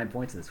scored 9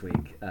 points this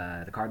week.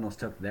 The Cardinals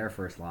took their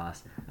first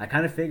loss. I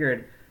kind of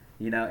figured,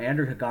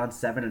 Andrew had gone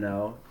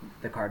 7-0.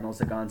 The Cardinals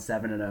had gone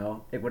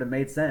 7-0. It would have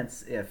made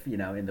sense if,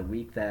 in the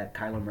week that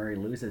Kyler Murray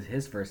loses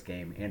his first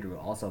game, Andrew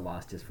also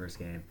lost his first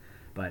game.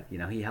 But,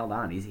 he held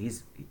on.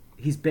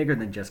 He's bigger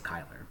than just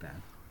Kyler,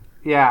 Ben.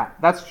 Yeah,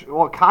 that's true.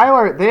 Well,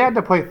 Kyler, they had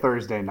to play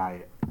Thursday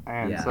night,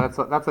 and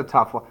so that's a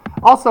tough one.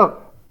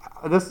 Also,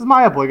 this is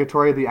my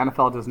obligatory. The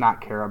NFL does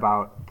not care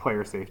about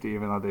player safety,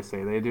 even though they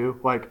say they do.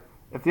 Like,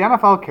 if the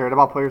NFL cared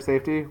about player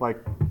safety, like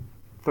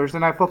Thursday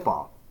Night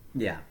Football.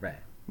 Yeah, right.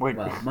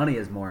 Well, money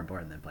is more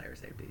important than player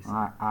safety. So.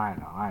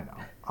 I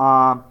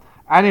know.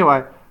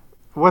 Anyway,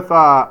 with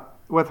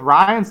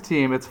Ryan's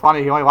team, it's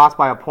funny. He only lost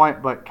by a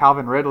point, but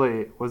Calvin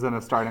Ridley was in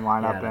the starting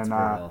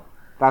lineup,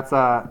 that's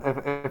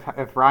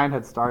if Ryan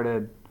had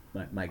started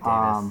Mike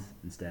Davis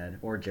instead,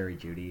 or Jerry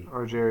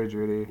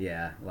Jeudy.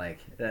 Yeah, like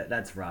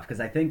that's rough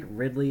because I think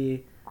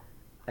Ridley.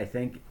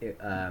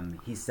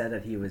 He said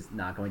that he was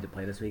not going to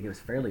play this week. It was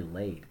fairly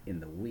late in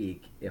the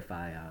week, if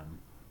I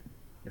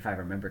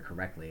remember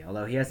correctly.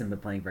 Although he hasn't been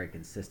playing very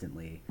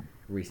consistently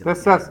recently.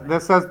 This says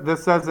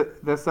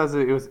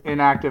it was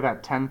inactive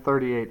at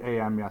 10:38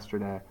 a.m.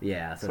 yesterday.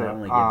 Yeah, so that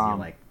only gives you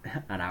like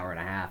an hour and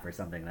a half or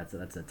something. That's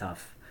a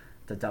tough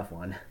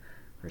one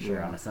for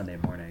sure on a Sunday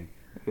morning.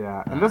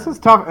 Yeah, and this is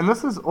tough. And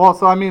this is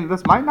so. I mean,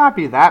 this might not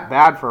be that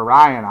bad for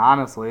Ryan,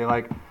 honestly.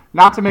 Like,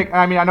 not to make.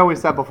 I mean, I know we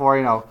said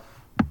before,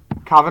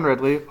 Calvin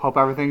Ridley, hope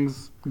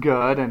everything's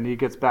good and he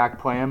gets back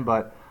playing.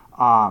 But,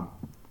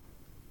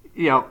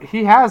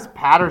 he has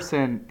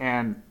Patterson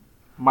and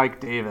Mike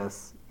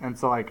Davis. And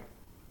so, like,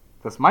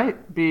 this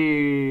might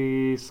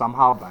be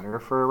somehow better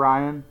for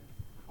Ryan.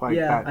 Like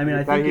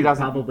I think he'd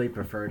probably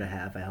prefer to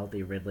have a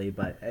healthy Ridley.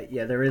 But,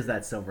 there is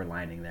that silver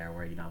lining there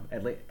where,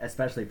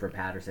 especially for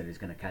Patterson, who's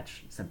going to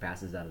catch some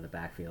passes out of the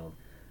backfield.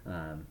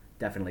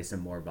 Definitely some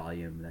more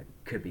volume that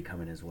could be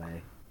coming his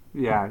way.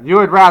 Yeah, you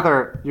would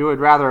rather like you would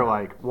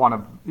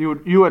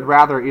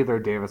rather either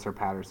Davis or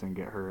Patterson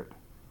get hurt.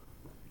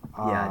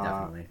 Yeah,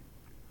 definitely.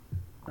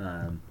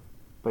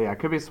 But yeah, it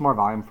could be some more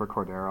volume for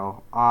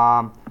Cordero.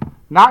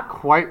 Not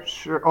quite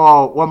sure.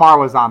 Oh, Lamar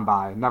was on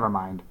bye. Never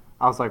mind.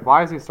 I was like,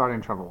 why is he starting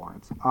Trevor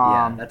Lawrence?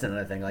 Yeah, that's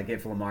another thing. Like,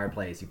 if Lamar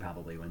plays, he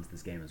probably wins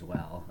this game as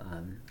well.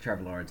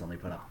 Trevor Lawrence only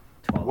put up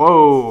 12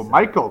 Whoa, points, so.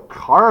 Michael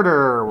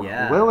Carter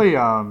Yeah.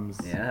 Williams.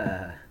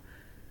 Yeah.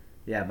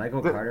 Yeah,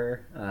 Michael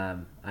Carter.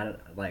 I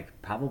don't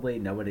probably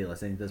nobody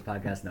listening to this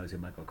podcast knows who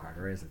Michael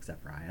Carter is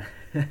except Ryan,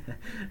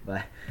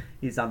 but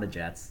he's on the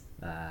Jets.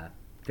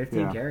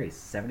 15 carries,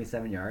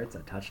 77 yards, a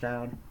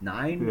touchdown,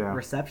 9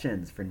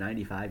 receptions for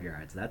 95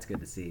 yards. That's good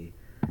to see.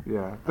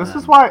 Yeah, this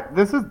is why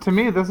this is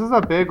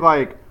a big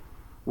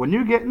when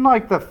you get in the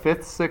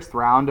 5th, 6th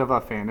round of a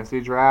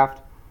fantasy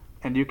draft,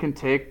 and you can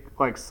take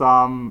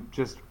some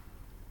just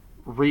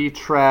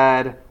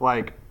retread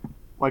like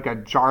a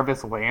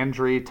Jarvis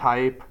Landry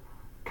type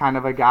kind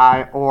of a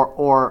guy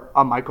or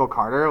a Michael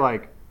Carter,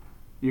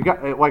 you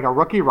got a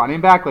rookie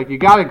running back, you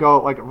got to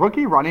go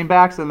rookie running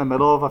backs in the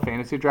middle of a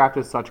fantasy draft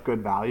is such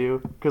good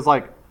value because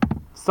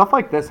stuff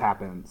like this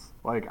happens.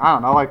 I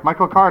don't know,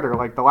 Michael Carter,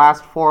 the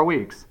last 4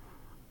 weeks,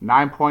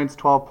 9 points,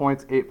 12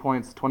 points, 8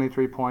 points,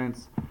 23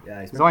 points.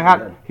 Yeah, he's only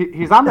had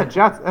he's on the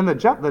Jets, and the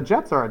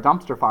Jets are a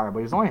dumpster fire, but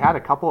he's only had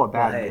a couple of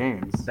bad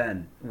games.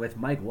 Ben, with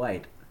Mike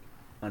White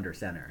under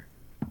center,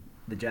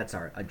 the Jets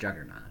are a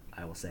juggernaut.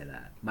 I will say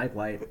that. Mike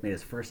White made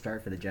his first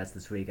start for the Jets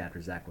this week after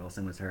Zach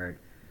Wilson was hurt.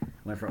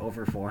 Went for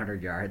over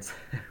 400 yards,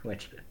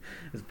 which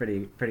was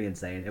pretty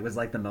insane. It was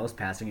the most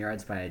passing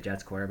yards by a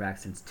Jets quarterback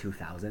since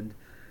 2000,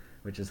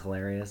 which is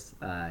hilarious.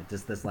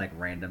 Just this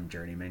random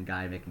journeyman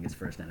guy making his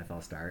first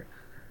NFL start.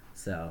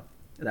 So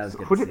that was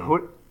good to see.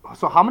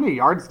 So how many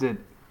yards did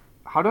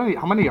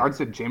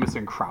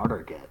Jamison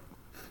Crowder get?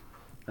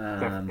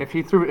 If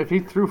he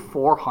threw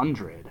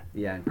 400.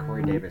 Yeah, and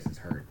Corey Davis is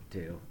hurt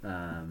too.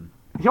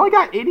 He only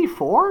got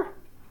 84?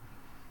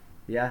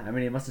 Yeah, I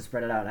mean, he must have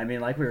spread it out. I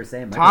mean, like we were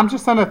saying, Tom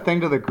just sent a thing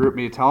to the group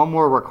me. Tell him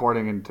we're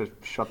recording and to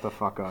shut the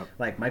fuck up.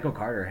 Michael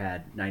Carter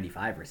had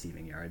 95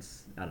 receiving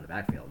yards out of the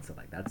backfield, so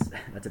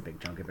that's a big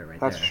chunk of it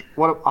there.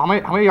 How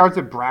many yards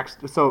did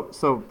Braxton?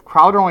 So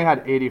Crowder only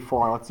had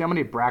 84. Let's see how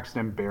many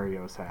Braxton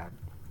Berrios had.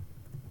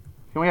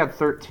 He only had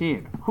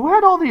 13. Who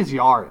had all these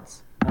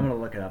yards? I'm gonna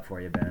look it up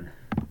for you, Ben.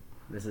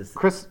 This is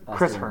Chris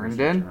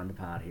Herndon on the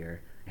pod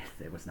here.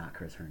 It was not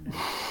Chris Herndon.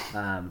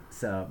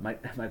 So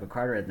Michael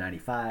Carter had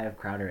 95,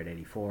 Crowder had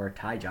 84,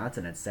 Ty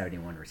Johnson had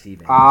 71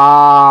 receiving.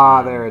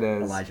 There it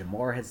is. Elijah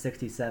Moore had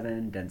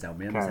 67, Denzel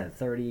Mims had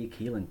 30,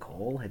 Keelan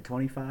Cole had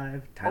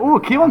 25. Oh,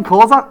 Keelan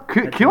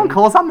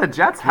Cole's on the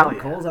Jets. Hell yeah.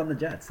 Cole's on the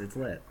Jets. It's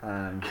lit.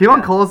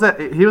 Keelan Cole's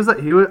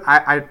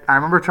I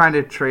remember trying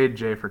to trade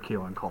Jay for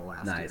Keelan Cole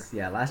last year. Nice.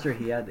 Yeah, last year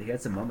he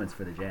had some moments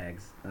for the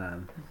Jags.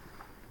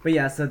 But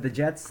yeah, so the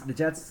Jets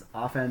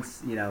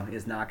offense,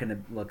 is not going to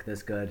look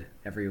this good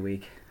every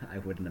week, I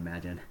wouldn't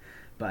imagine.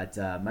 But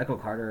Michael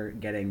Carter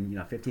getting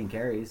 15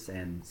 carries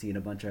and seeing a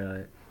bunch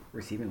of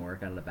receiving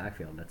work out of the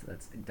backfield,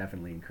 that's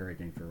definitely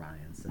encouraging for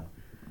Ryan. So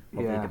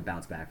hopefully he can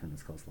bounce back from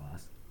this close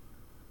loss.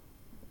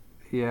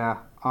 Yeah.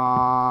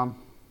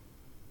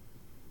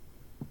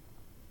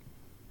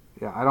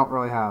 Yeah, I don't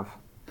really have.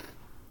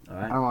 All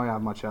right. I don't really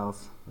have much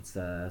else.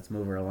 Let's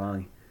move her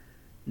along.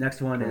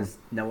 Next one is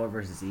Noah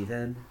versus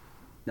Ethan.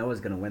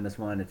 Noah's going to win this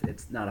one.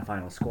 It's not a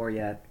final score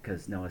yet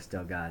because Noah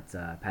still got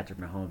Patrick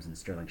Mahomes and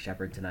Sterling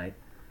Shepard tonight.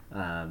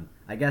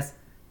 I guess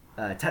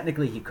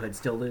technically he could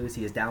still lose.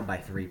 He is down by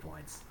 3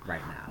 points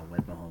right now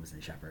with Mahomes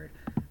and Shepard.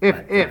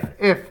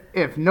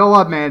 If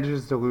Noah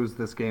manages to lose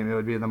this game, it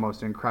would be the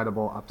most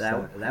incredible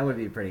upset. That would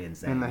be pretty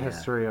insane in the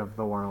history of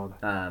the world.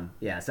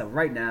 So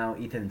right now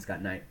Ethan's got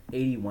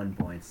 81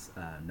 points.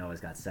 Noah's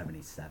got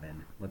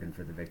 77. Looking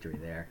for the victory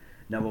there.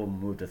 Noah will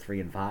move to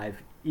 3-5.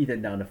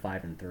 Ethan down to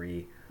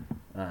 5-3.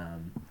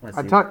 Let's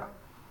see. Go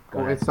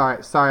ahead.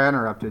 Sorry, I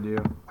interrupted you.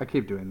 I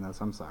keep doing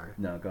this. I'm sorry.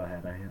 No, go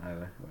ahead.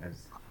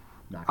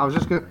 I was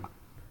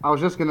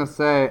just gonna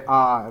say,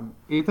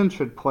 Ethan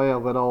should play a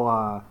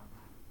little.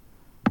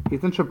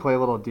 Ethan should play a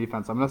little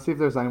defense. I'm gonna see if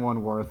there's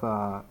anyone worth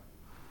one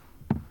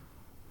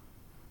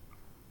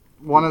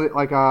of the,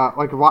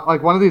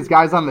 like one of these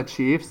guys on the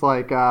Chiefs,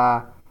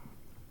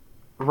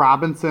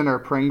 Robinson or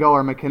Pringle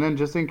or McKinnon,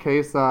 just in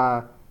case.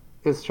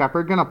 Is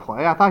Shepard gonna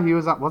play? I thought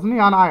wasn't he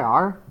on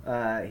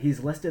IR?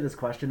 He's listed as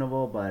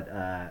questionable, but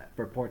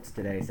reports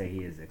today say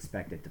he is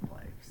expected to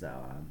play. So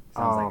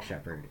sounds like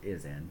Shepard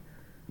is in.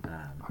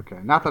 Okay,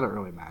 not that it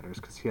really matters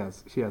because he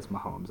has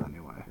Mahomes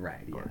anyway.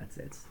 Right. Yeah,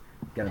 it's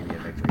gonna be a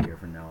victory here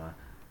for Noah.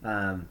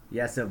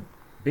 So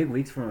big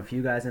weeks from a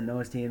few guys on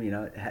Noah's team.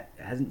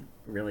 Hasn't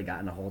really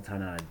gotten a whole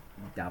ton out of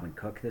Dalvin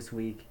Cook this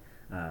week.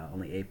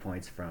 Only 8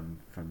 points from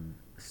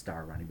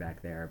star running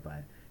back there,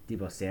 but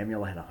Deebo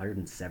Samuel had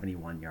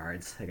 171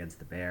 yards against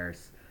the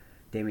Bears.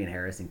 Damian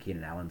Harris and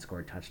Keenan Allen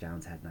scored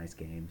touchdowns, had nice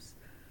games.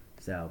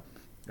 So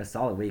a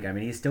solid week. I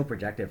mean, he's still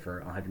projected for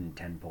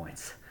 110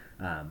 points.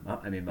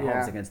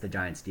 Mahomes against the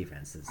Giants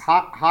defense is...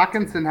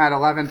 Hawkinson had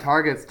 11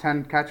 targets,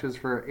 10 catches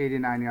for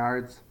 89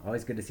 yards.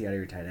 Always good to see out of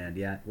your tight end,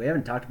 yeah. We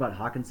haven't talked about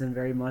Hawkinson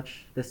very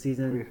much this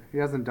season. He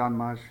hasn't done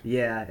much.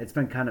 Yeah, it's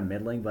been kind of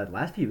middling, but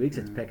last few weeks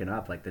it's picking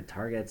up. The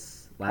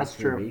targets, last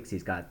few weeks,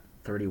 he's got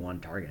 31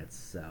 targets,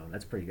 so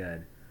that's pretty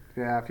good.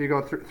 Yeah, if you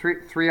go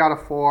three out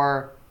of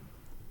 4,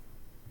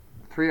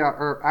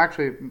 or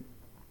actually,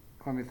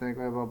 let me think.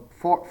 We have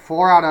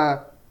four out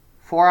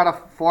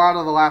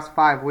of the last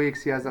 5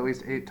 weeks. He has at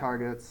least 8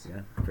 targets.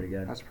 Yeah, pretty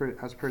good. That's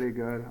pretty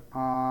good.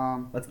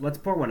 Let's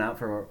pour one out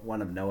for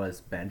one of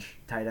Noah's bench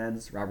tight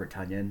ends, Robert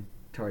Tonyan,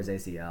 tore his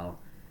ACL,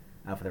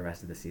 out for the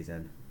rest of the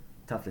season.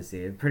 Tough to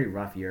see. A pretty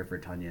rough year for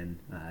Tonyan.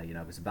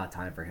 It was about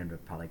time for him to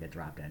probably get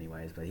dropped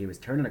anyways. But he was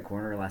turning a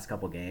corner the last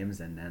couple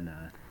games, and then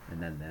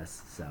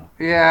this. So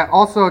yeah.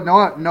 Also,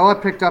 Noah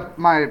picked up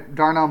my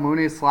Darnell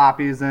Mooney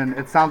sloppies, and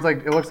it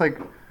looks like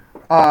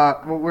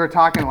we were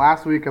talking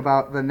last week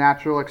about the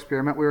natural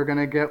experiment we were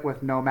gonna get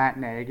with no Matt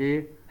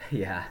Nagy.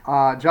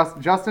 Yeah.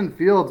 Justin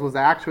Fields was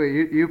actually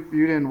you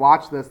didn't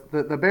watch this.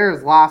 The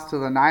Bears lost to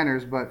the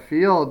Niners, but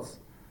Fields,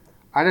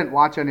 I didn't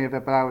watch any of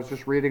it, but I was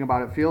just reading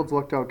about it. Fields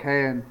looked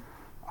okay, and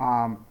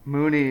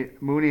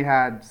Mooney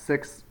had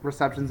 6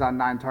 receptions on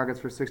 9 targets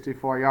for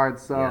 64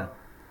 yards. So yeah.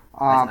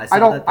 I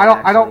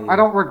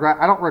don't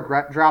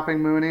regret dropping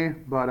Mooney,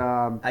 but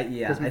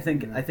I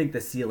think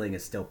the ceiling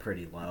is still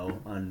pretty low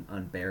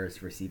on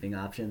Bears receiving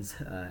options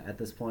at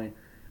this point.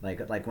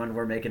 Like when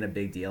we're making a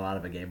big deal out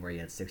of a game where he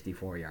had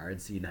 64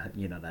 yards, you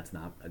know that's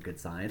not a good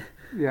sign.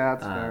 Yeah,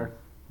 that's fair.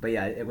 But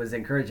yeah, it was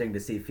encouraging to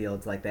see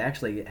Fields. Like they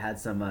actually had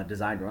some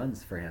designed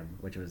runs for him,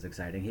 which was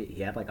exciting.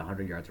 He had like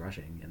 100 yards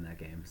rushing in that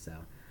game, so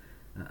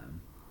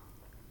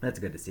that's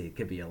good to see. It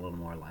could be a little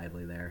more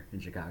lively there in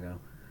Chicago.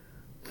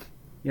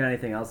 You got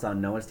anything else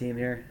on Noah's team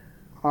here?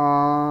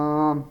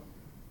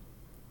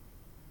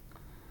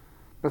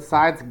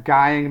 Besides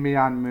guying me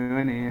on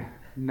Mooney,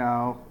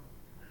 no.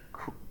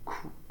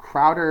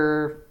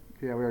 Crowder,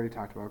 yeah, we already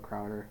talked about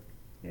Crowder.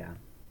 Yeah.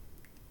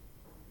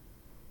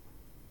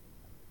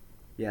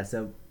 Yeah,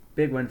 so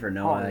big win for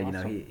Noah.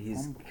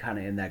 He's kind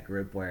of in that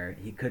group where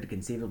he could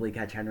conceivably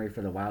catch Henry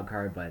for the wild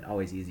card, but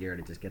always easier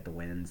to just get the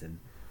wins and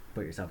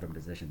put yourself in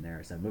position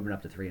there. So moving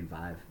up to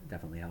 3-5,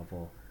 definitely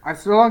helpful. I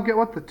still don't get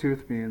what the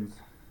tooth means.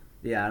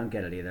 Yeah, I don't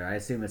get it either. I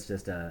assume it's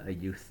just a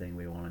youth thing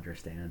we won't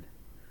understand.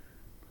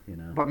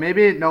 But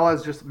maybe Noah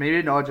just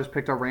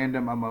picked a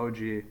random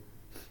emoji,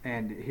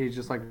 and he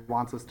just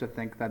wants us to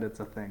think that it's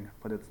a thing,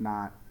 but it's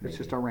not. It's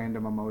just a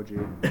random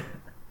emoji.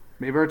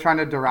 Maybe we're trying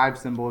to derive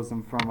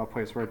symbolism from a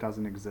place where it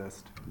doesn't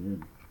exist.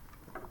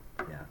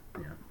 Yeah.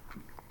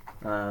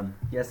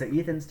 So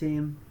Ethan's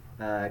team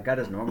got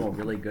his normal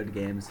really good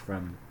games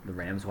from the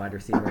Rams wide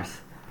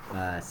receivers.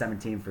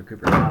 17 for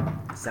Cooper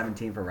Kupp,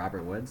 17 for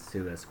Robert Woods,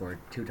 who has scored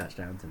 2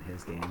 touchdowns in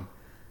his game.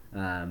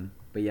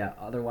 But yeah,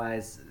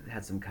 otherwise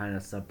had some kind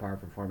of subpar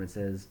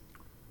performances.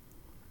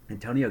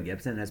 Antonio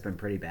Gibson has been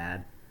pretty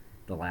bad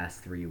the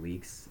last 3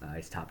 weeks.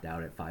 He's topped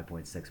out at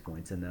 5.6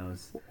 points in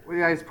those. Well,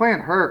 yeah, he's playing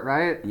hurt,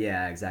 right?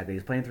 Yeah, exactly.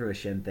 He's playing through a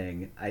shin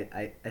thing.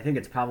 I think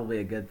it's probably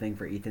a good thing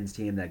for Ethan's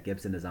team that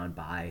Gibson is on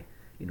bye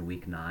in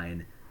week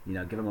 9.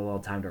 Give him a little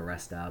time to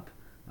rest up.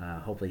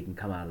 Hopefully he can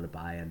come out of the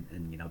bye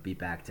and be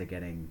back to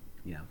getting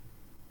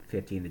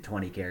 15 to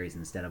 20 carries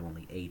instead of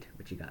only 8,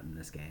 which he got in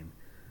this game.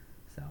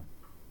 So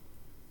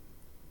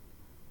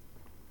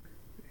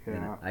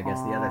yeah, I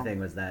guess the other thing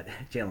was that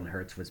Jalen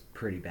Hurts was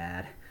pretty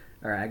bad,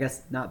 or I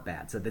guess not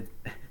bad. So the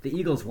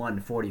Eagles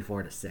won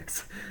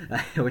 44-6,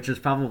 which was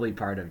probably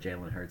part of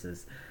Jalen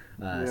Hurts'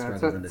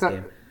 struggles in this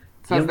game.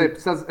 It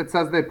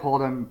says they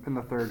pulled him in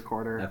the third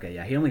quarter. Okay,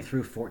 yeah, he only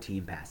threw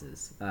 14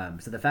 passes.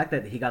 So the fact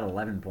that he got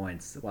 11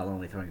 points while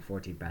only throwing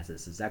 14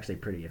 passes is actually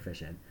pretty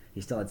efficient.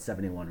 He still had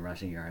 71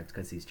 rushing yards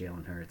because he's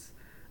Jalen Hurts.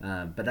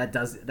 But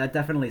that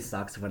definitely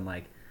sucks when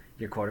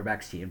your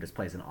quarterback's team just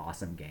plays an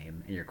awesome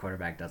game and your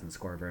quarterback doesn't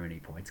score very many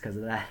points because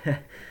of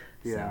that.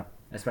 Yeah.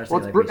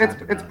 Especially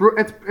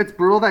it's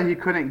brutal that he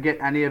couldn't get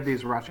any of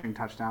these rushing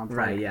touchdowns.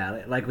 Right,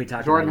 yeah. Like we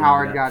talked Jordan about,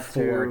 Howard got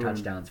 4 2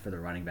 touchdowns for the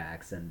running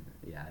backs and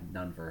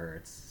none for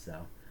Hurts.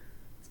 So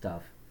it's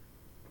tough.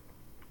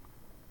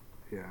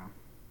 Yeah.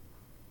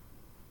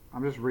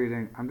 I'm just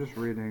reading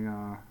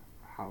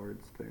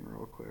Howard's thing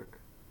real quick.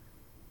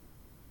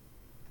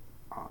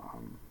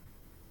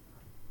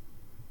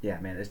 Yeah,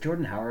 man, is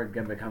Jordan Howard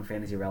gonna become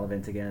fantasy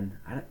relevant again?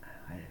 I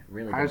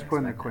really. I just put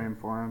in a claim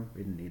for him.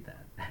 We didn't need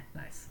that.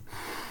 Nice.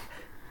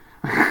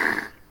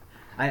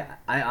 I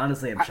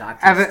honestly am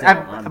shocked. He's still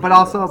on the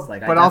Eagles.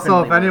 But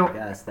also, if anyone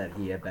guessed that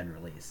he had been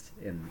released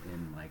in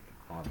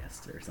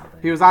August or something.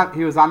 He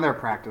was on their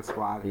practice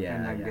squad.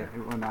 Yeah,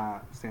 when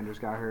Sanders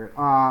got hurt.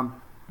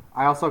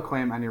 I also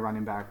claim any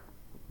running back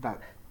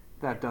that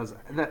does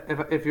that.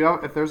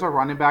 If there's a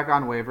running back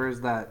on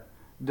waivers that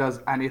does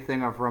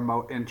anything of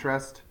remote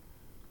interest,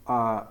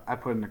 I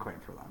put in a claim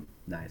for them.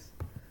 Nice.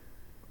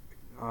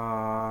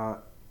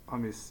 Let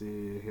me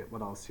see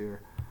what else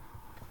here.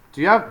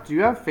 Do you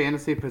have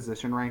fantasy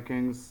position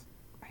rankings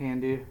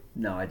handy?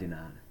 No, I do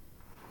not.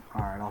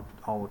 All right,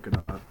 I'll look it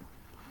up.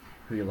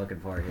 Who are you looking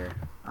for here?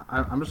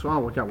 I'm just want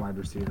to look at wide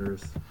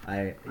receivers.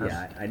 I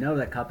know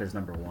that Kupp is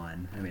number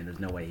 1. I mean, there's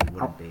no way he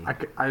wouldn't be. I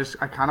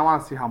kind of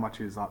want to see how much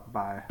he's up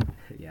by.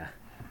 Yeah.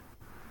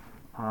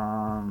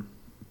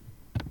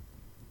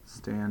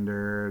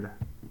 Standard.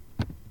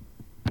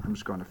 I'm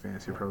just going to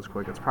Fantasy Pros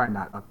quick. It's probably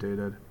not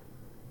updated.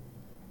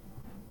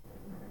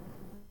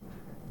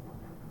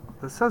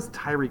 This says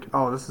Tyreek.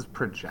 Oh, this is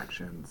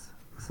projections.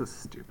 This is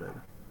stupid.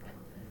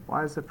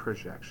 Why is it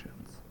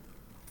projections?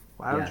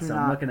 Why would you so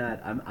not? I'm looking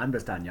at. I'm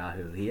just on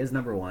Yahoo. He is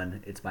number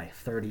one. It's by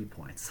 30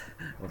 points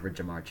over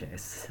Jamar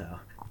Chase. So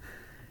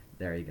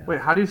there you go.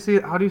 Wait, how do you see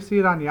it? How do you see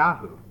it on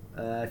Yahoo?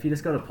 If you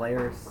just go to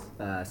players,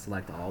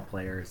 select all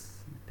players.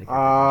 Pick your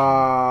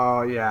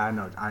Oh, yeah, I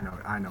know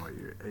what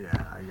you. Yeah, I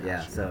got position.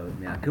 Yeah. you. So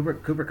yeah,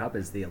 Cooper Kupp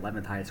is the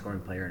 11th highest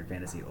scoring player in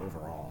fantasy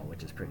overall,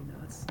 which is pretty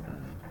nuts.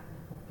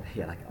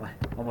 Yeah, like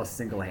almost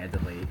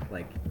single-handedly,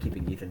 like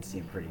keeping Ethan's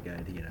team pretty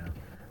good.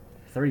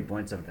 30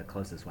 points over the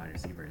closest wide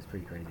receiver is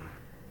pretty crazy.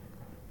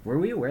 Were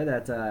we aware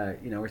that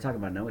we're talking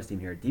about Noah's team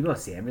here? Deebo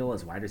Samuel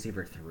is wide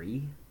receiver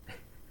 3.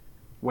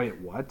 Wait,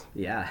 what?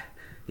 Yeah,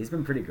 he's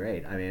been pretty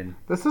great. I mean,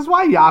 This is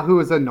why Yahoo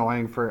is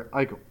annoying for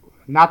like.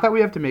 Not that we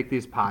have to make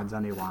these pods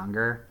any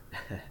longer,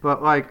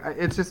 but like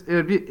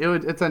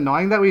it's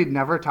annoying that we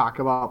never talk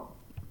about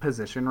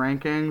position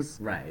rankings.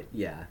 right?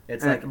 Yeah,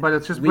 it's But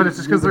it's just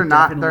because they're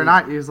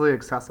not easily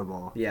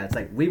accessible. Yeah, it's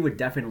like we would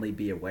definitely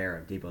be aware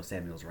of Deebo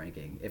Samuel's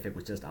ranking if it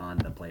was just on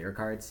the player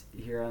cards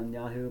here on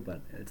Yahoo,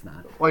 but it's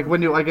not. Like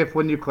when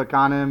you click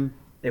on him,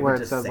 It where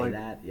would it just says say like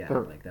that. Yeah, the,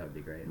 like that would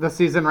be great. the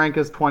season rank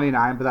is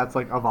 29, but that's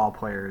like of all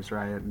players,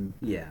 right? And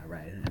Yeah,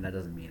 right. And that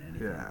doesn't mean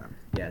anything. yeah.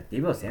 Yeah,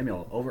 Deebo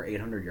Samuel over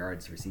 800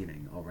 yards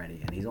receiving already,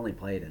 and he's only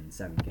played in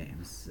 7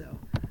 games, so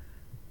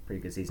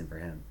pretty good season for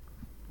him.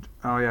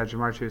 Oh yeah,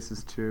 Jamar Chase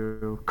is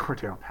 2.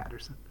 Cordell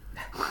Patterson.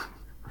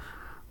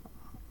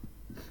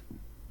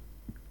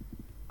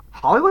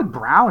 Hollywood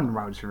Brown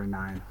wide receiver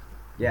 9.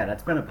 Yeah,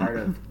 that's been a part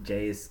of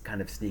Jay's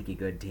kind of sneaky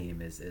good team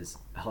is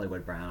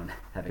Hollywood Brown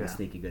having a Yeah.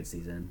 sneaky good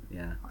season.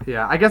 Yeah.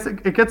 Yeah, I guess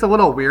it gets a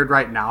little weird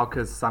right now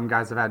because some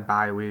guys have had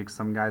bye weeks,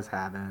 some guys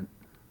haven't.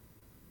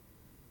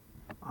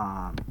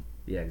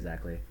 Yeah,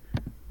 exactly.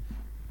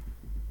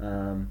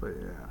 But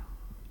yeah.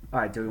 All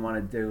right, do we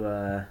want to do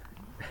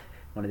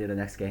the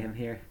next game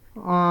here?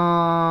 Yeah,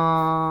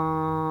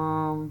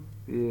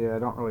 I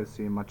don't really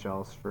see much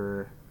else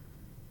for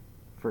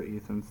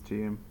Ethan's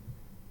team.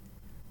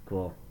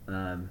 Cool.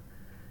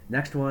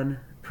 Next one,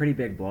 pretty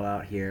big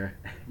blowout here.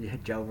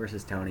 Joe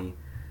versus Tony.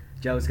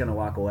 Joe's going to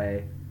walk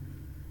away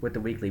with the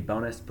weekly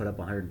bonus, put up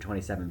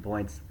 127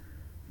 points.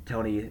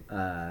 Tony,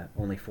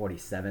 only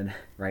 47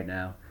 right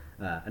now.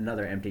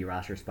 Another empty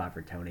roster spot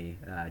for Tony.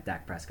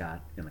 Dak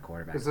Prescott in the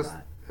quarterback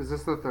spot. Is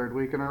this the third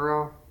week in a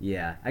row?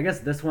 Yeah, I guess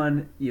this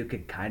one you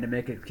could kind of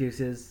make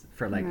excuses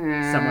for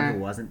someone who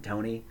wasn't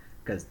Tony,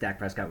 because Dak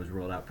Prescott was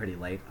ruled out pretty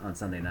late on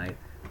Sunday night.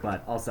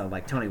 But also,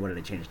 Tony would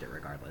have changed it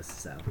regardless.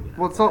 So.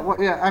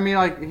 Yeah, I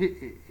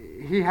mean,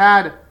 he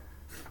had.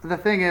 The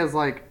thing is,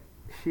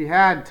 he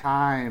had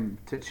time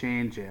to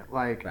change it.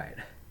 Right.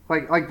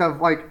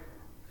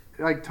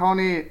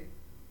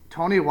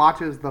 Tony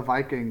watches the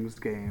Vikings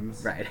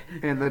games. Right.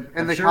 And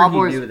I'm the sure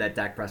Cowboys. he knew that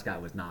Dak Prescott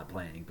was not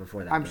playing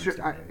before that. I'm game sure.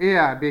 started.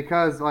 Yeah,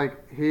 because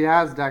he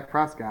has Dak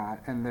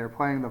Prescott and they're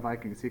playing the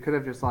Vikings. He could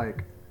have just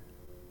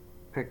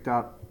picked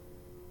up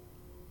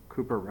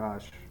Cooper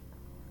Rush.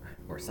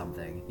 Or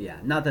something. Yeah.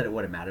 Not that it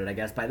would have mattered, I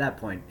guess. By that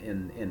point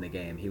in the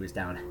game, he was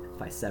down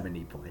by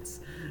 70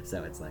 points.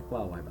 So it's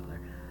well, why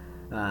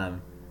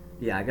bother?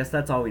 Yeah, I guess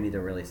that's all we need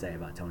to really say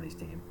about Tony's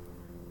team.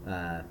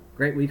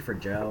 Great week for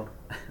Joe.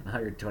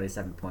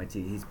 127 points.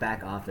 He's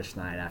back off the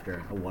schneid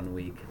after a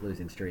 1-week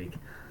losing streak.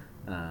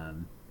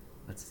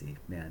 Let's see,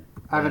 man.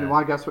 Evan, you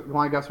want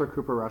to guess where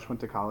Cooper Rush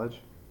went to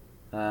college?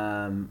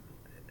 Don't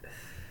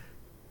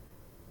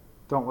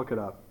look it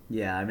up.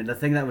 Yeah, I mean, the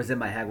thing that was in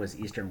my head was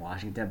Eastern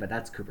Washington, but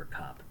that's Cooper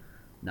Kupp,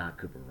 not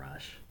Cooper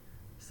Rush.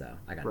 So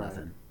I got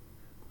nothing.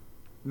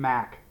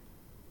 Mac.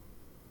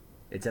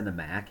 It's in the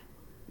MAC?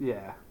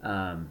 Yeah.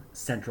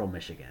 Central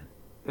Michigan.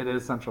 It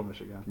is Central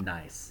Michigan.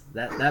 Nice.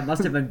 That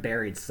must have been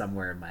buried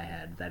somewhere in my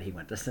head that he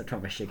went to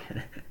Central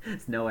Michigan.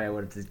 There's no way I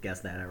would have just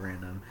guessed that at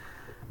random.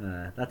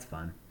 That's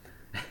fun.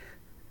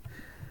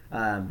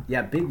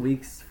 Yeah, big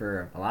weeks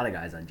for a lot of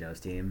guys on Joe's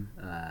team.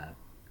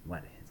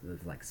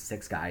 There's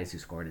 6 guys who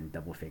scored in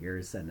double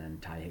figures, and then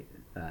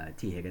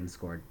T. Higgins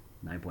scored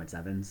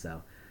 9.7.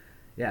 So,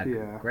 yeah,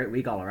 great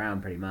week all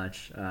around, pretty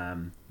much.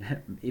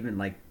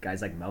 Even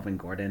guys like Melvin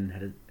Gordon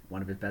had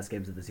one of his best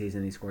games of the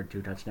season. He scored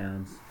 2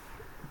 touchdowns.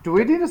 Do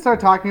we need to start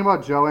talking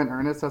about Joe in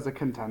earnest as a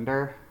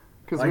contender?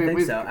 Well, I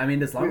think so. I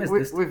mean, as long as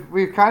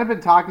we've kind of been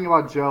talking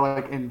about Joe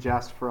in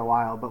jest for a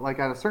while, but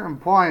at a certain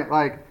point,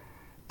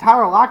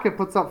 Tyler Lockett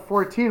puts up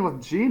 14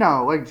 with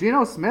Geno.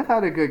 Geno Smith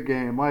had a good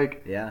game.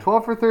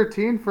 12 for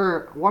 13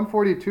 for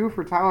 142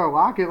 for Tyler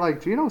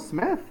Lockett. Geno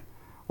Smith.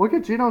 Look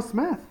at Geno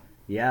Smith.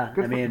 Yeah,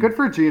 good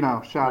for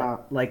Geno. Shout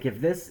out.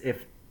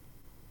 If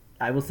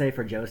I will say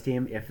for Joe's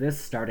team, if this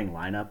starting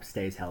lineup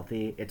stays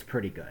healthy, it's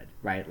pretty good,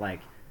 right?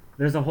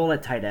 There's a hole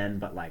at tight end,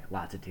 but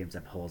lots of teams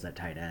have holes at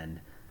tight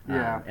end.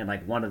 Yeah. And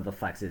one of the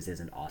flexes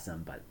isn't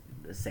awesome, but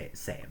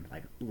same.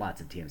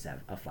 Lots of teams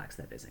have a flex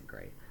that isn't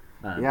great.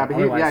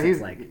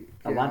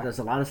 There's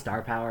a lot of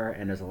star power,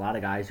 and there's a lot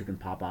of guys who can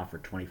pop off for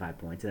 25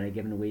 points in any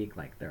given week.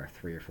 There are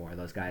 3 or 4 of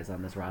those guys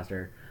on this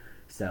roster.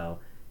 So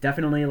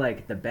definitely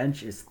the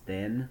bench is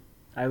thin,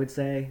 I would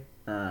say.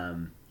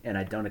 and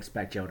I don't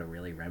expect Joe to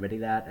really remedy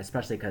that,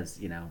 especially because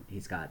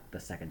he's got the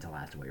second to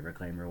last waiver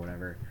claim or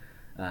whatever.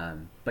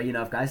 But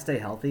if guys stay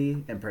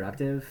healthy and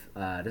productive,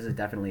 this is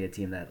definitely a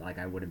team that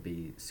I wouldn't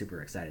be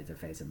super excited to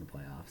face in the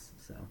playoffs.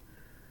 So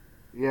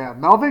Yeah,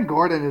 Melvin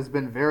Gordon has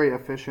been very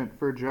efficient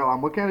for Joe.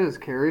 I'm looking at his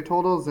carry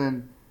totals,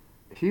 and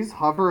he's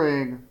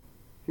hovering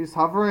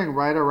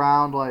right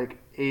around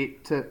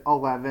 8 to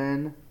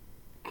 11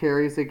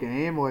 carries a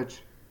game,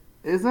 which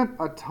isn't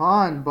a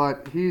ton,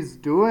 but he's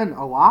doing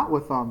a lot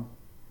with them.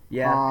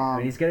 Yeah,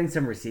 he's getting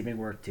some receiving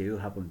work too,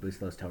 helping boost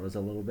those totals a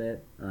little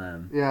bit.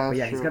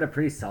 He's got a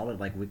pretty solid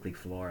weekly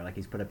floor.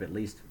 He's put up at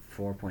least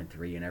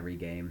 4.3 in every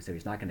game, so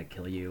he's not going to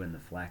kill you in the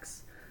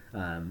flex.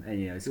 And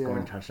he's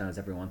scoring touchdowns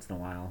every once in a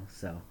while.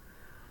 So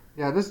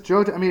this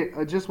Joe,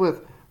 just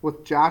with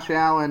Josh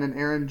Allen and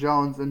Aaron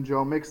Jones and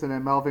Joe Mixon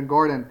and Melvin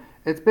Gordon,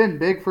 it's been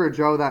big for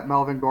Joe that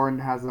Melvin Gordon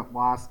hasn't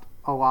lost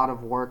a lot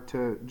of work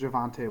to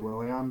Javonte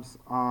Williams.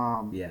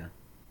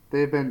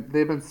 They've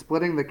been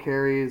splitting the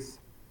carries.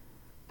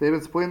 They've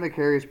been splitting the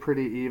carries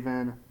pretty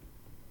even.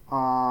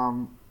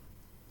 I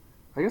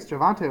guess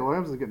Javonte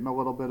Williams is getting a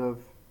little bit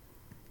of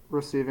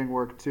receiving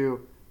work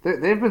too.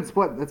 They've been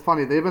split. It's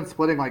funny. They've been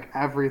splitting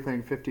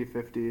everything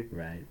 50-50.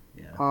 Right.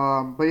 Yeah.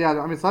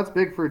 So that's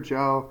big for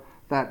Joe.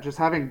 That just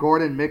having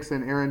Gordon,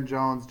 Mixon, Aaron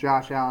Jones,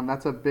 Josh Allen.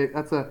 That's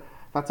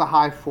a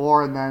high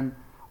floor, and then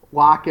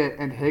Lockett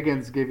and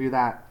Higgins give you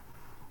that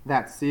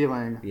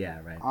ceiling. Yeah.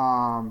 Right.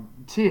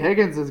 T.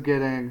 Higgins is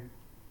getting.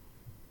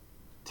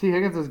 He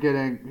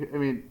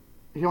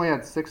only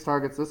had 6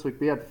 targets this week.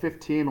 But he had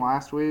 15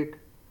 last week,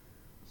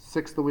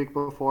 6 the week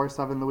before,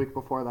 7 the week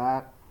before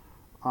that.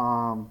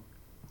 I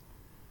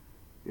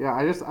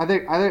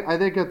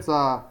think it's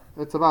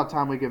about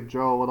time we give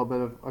Joe a little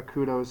bit of a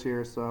kudos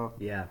here. So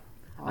yeah,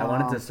 I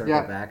wanted to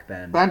circle back,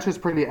 Ben. Bench is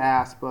pretty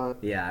ass,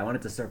 but yeah, I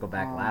wanted to circle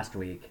back. Last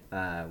week,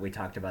 we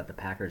talked about the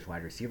Packers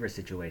wide receiver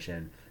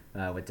situation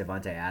with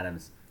Devontae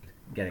Adams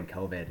getting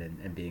COVID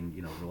and being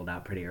ruled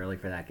out pretty early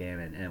for that game,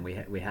 and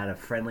we had a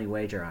friendly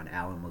wager on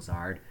Allen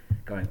Lazard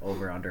going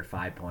over under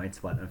 5 points,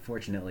 but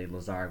unfortunately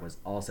Lazard was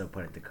also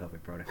put into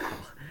COVID protocol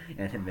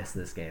and missed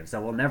this game.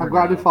 So we'll never. I'm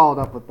glad you followed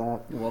up with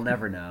that. We'll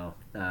never know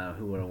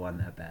who would have won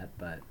that bet,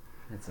 but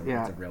it's a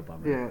real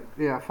bummer.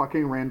 Yeah.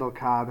 Fucking Randall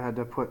Cobb had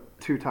to put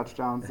 2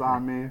 touchdowns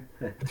on me,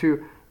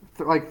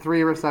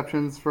 3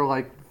 receptions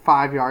for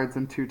 5 yards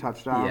and 2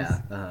 touchdowns.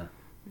 Yeah.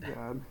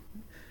 God.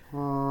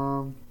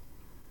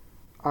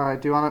 All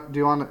right. Do you want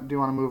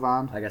to move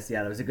on? I guess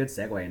that was a good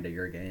segue into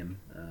your game.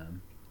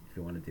 If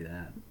you want to do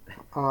that.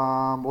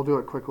 We'll do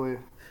it quickly.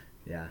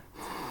 Yeah.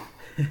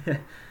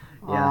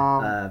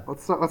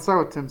 Let's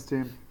start with Tim's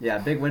team. Yeah,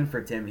 big win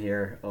for Tim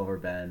here over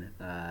Ben.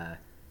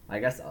 I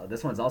guess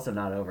this one's also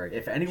not over.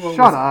 If anyone was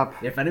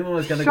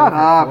going to go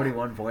for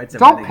 41 points,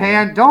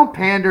 don't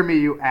pander me,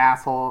 you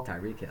asshole.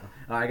 Tyreek Hill.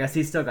 Oh, I guess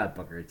he's still got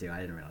Booker too.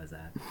 I didn't realize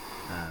that.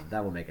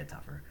 That will make it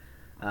tougher.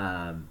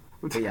 Yeah.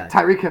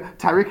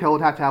 Tyreek Hill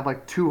would have to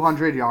have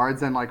 200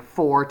 yards and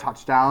 4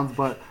 touchdowns,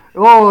 but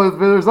if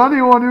there's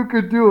anyone who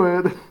could do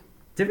it.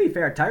 To be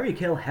fair, Tyreek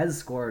Hill has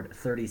scored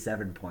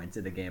 37 points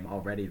in a game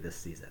already this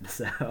season,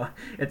 so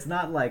it's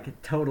not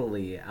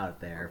totally out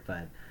there,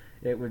 but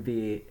it would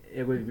be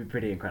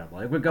pretty incredible.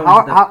 It would go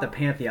into the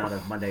pantheon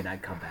of Monday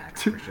night comebacks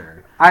for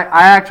sure. I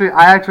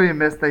actually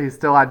missed that he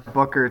still had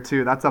Booker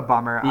too. That's a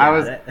bummer.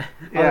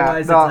 Yeah,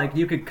 it's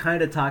you could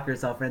kind of talk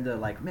yourself into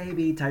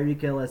maybe Tyreek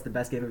Hill has the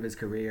best game of his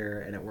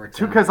career, and it works.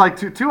 Because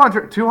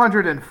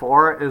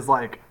 204 is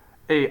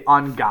a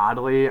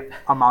ungodly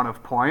amount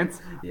of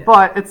points,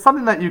 but it's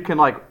something that you can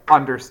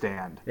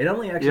understand. It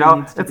only actually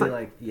needs to be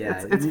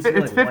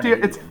it's 50.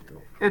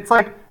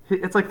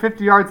 It's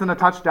 50 yards and a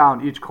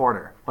touchdown each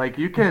quarter.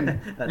 You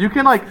can the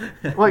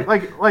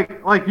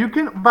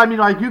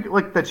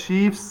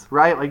Chiefs,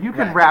 right? You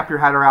can wrap your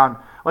head around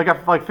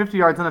 50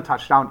 yards and a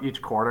touchdown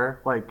each quarter.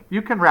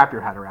 You can wrap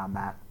your head around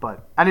that,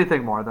 but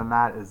anything more than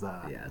that is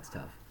it's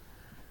tough.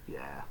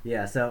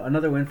 Yeah, so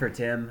another win for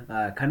Tim,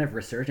 kind of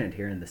resurgent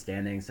here in the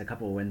standings, a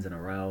couple of wins in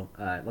a row.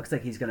 It looks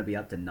like he's going to be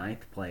up to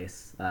 9th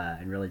place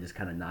and really just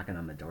kind of knocking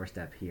on the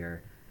doorstep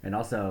here. And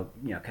also,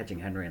 catching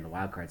Henry in the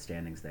wild card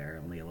standings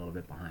there, only a little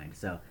bit behind.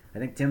 So I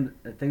think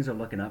things are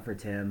looking up for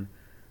Tim.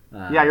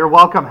 You're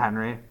welcome,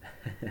 Henry.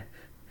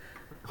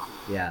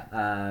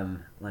 Let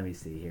me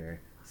see here.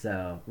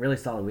 So really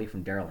solid week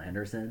from Darrell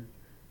Henderson,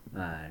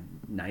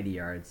 90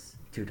 yards,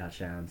 2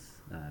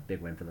 touchdowns, big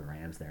win for the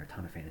Rams there. A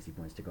ton of fantasy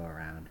points to go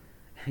around.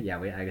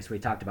 I guess we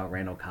talked about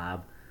Randall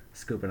Cobb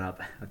scooping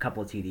up a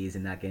couple of TDs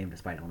in that game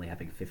despite only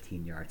having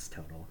 15 yards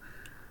total.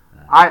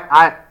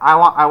 I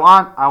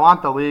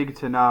want the league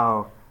to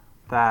know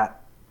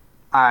that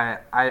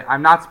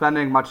I'm not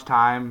spending much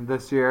time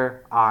this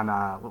year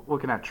on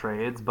looking at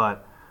trades,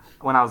 but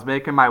when I was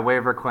making my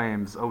waiver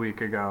claims a week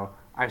ago,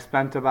 I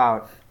spent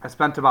about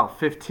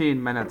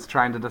 15 minutes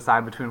trying to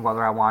decide between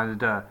whether I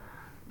wanted to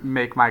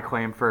make my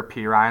claim for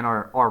P. Ryan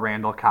or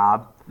Randall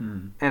Cobb,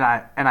 and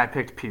I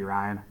picked P.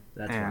 Ryan.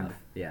 That's rough.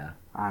 Yeah,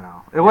 I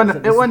know it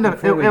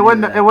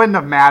wouldn't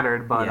have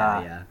mattered, but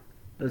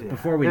It was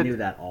before we knew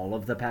that all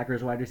of the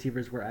Packers wide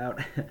receivers were out.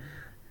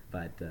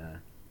 But yeah,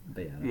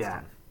 that's Yeah.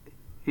 tough.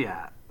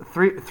 Yeah.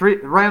 Three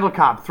Randall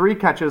Cobb, 3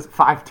 catches,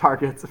 5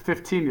 targets,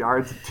 15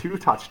 yards, 2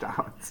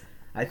 touchdowns.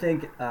 I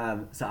think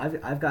so.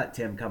 I've got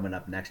Tim coming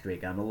up next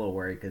week. I'm a little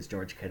worried because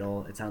George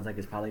Kittle, it sounds like,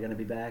 is probably going to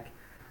be back.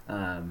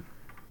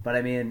 But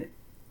I mean,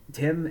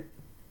 Tim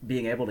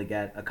being able to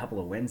get a couple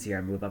of wins here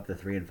and move up to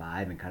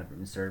 3-5 and kind of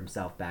insert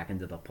himself back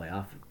into the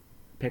playoff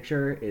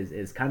picture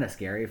is kind of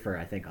scary for,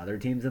 I think, other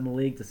teams in the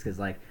league. Just because,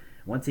 like,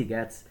 once he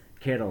gets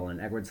Kittle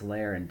and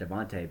Edwards-Helaire and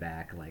Devontae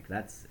back, like,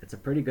 it's a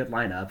pretty good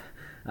lineup.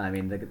 I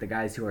mean, the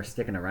guys who are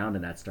sticking around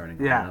in that starting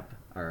lineup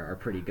are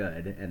pretty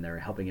good, and they're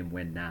helping him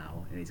win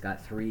now. And he's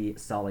got 3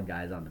 solid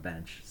guys on the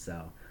bench,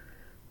 so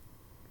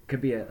could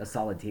be a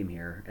solid team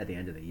here at the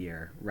end of the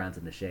year, rounds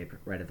into shape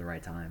right at the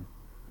right time.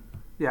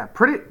 Yeah,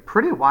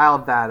 pretty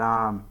wild that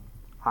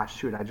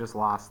shoot, I just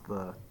lost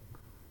the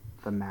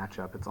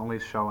matchup. It's only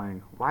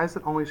showing. Why is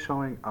it only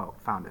showing? Oh,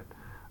 found it.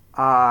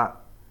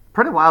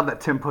 Pretty wild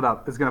that Tim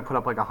is going to put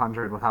up like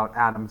 100 without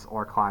Adams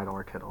or Clyde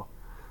or Kittle.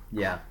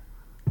 Yeah,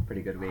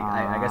 pretty good week.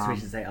 I guess we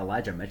should say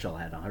Elijah Mitchell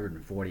had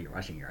 140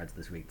 rushing yards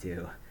this week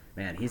too.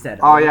 Man, he's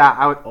had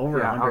over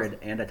 100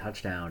 and a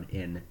touchdown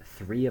in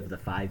 3 of the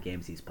 5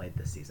 games he's played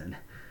this season.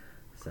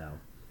 So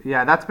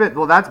yeah, that's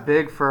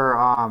big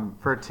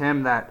for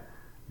Tim that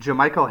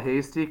JaMychal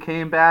Hasty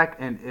came back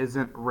and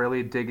isn't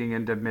really digging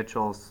into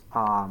Mitchell's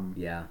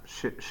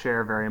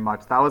share very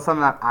much. That was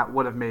something that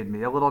would have made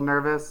me a little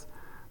nervous,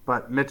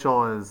 but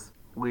Mitchell is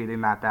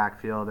leading that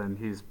backfield and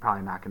he's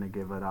probably not going to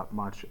give it up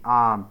much.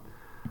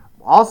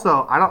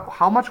 Also,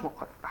 how much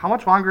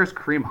longer is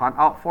Kareem Hunt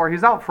out for?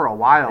 He's out for a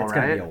while, right? It's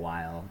going to be a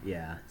while,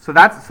 yeah. So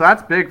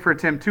that's big for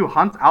Tim too.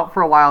 Hunt's out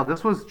for a while.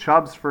 This was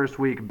Chubb's first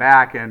week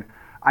back, and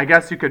I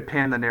guess you could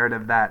pan the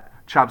narrative that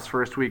Chubb's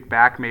first week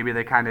back, maybe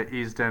they kind of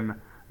eased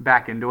him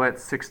back into it.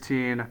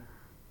 16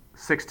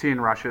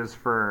 rushes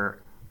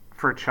for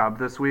Chubb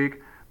this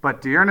week,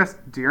 but Dearness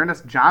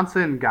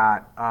Johnson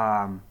got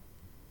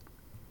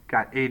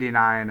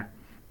 89.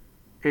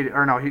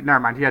 Never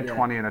mind. He had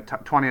 20 and a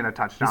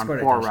touchdown,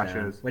 4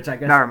 rushes. Which I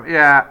guess. Never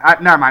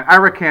mind. I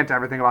recant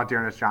everything about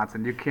Dearness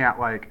Johnson. You can't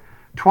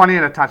 20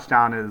 and a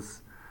touchdown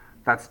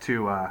that's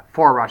too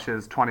 4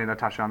 rushes, 20 and a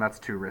touchdown. That's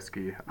too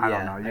risky. I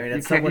don't know.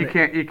 You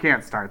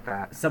can't start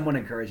that. Somewhat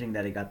encouraging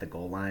that he got the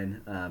goal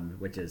line,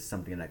 which is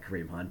something that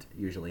Kareem Hunt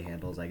usually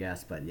handles, I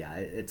guess. But yeah,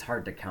 it's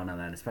hard to count on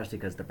that, especially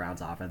because the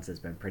Browns' offense has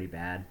been pretty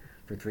bad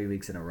for 3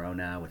 weeks in a row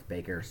now, with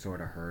Baker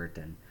sort of hurt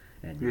and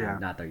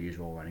not their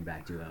usual running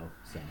back duo.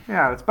 So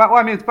yeah, it's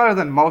better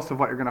than most of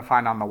what you're going to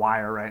find on the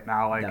wire right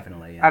now.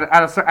 Definitely, yeah.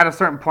 At a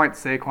certain point,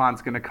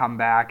 Saquon's going to come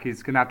back.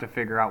 He's going to have to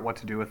figure out what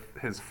to do with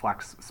his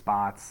flex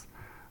spots.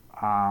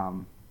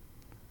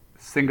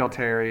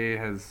 Singletary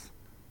has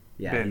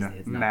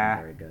been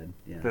very good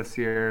this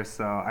year,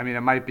 so I mean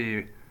it might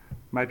be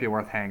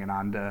worth hanging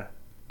on to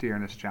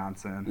Dearness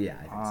Johnson. Yeah,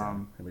 I think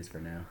so, at least for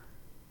now.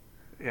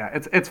 Yeah,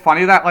 it's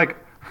funny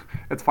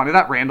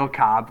that Randall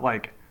Cobb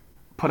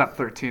put up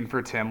 13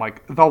 for Tim.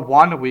 The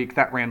 1 week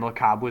that Randall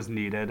Cobb was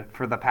needed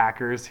for the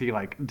Packers, he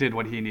did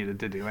what he needed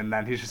to do, and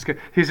then he's just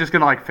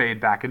gonna fade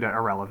back into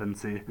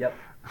irrelevancy. Yep.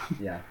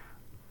 Yeah.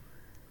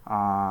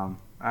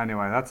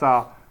 Anyway, that's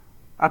all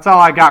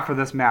I got for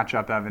this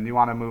matchup, Evan. You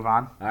want to move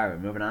on? All right, we're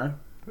moving on.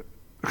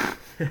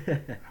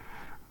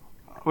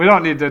 We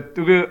don't need to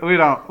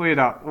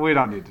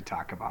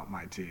talk about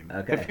my team.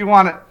 Okay. If you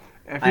want to.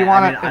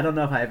 I don't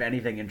know if I have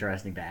anything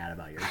interesting to add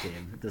about your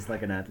team. Just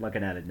looking at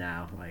it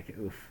now,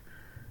 oof.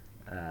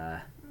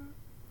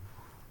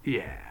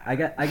 Yeah. I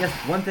guess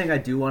one thing I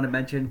do want to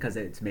mention, because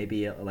it's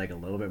maybe a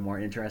little bit more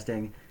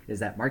interesting, is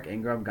that Mark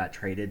Ingram got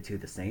traded to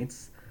the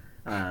Saints.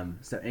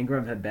 So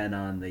Ingram had been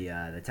on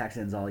the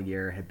Texans all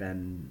year, had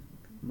been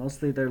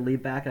mostly their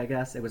lead back, I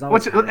guess. It was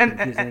always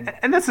confusing.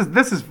 And this is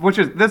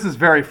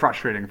very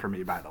frustrating for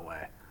me, by the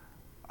way.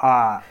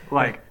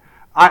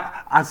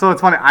 So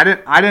it's funny.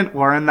 I didn't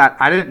learn that.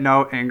 I didn't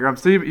know Ingram.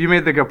 So you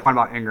made the good point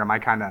about Ingram. I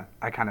kind of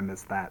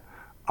missed that.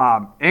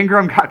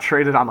 Ingram got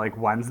traded on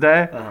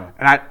Wednesday,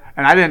 and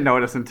I didn't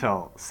notice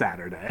until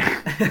Saturday.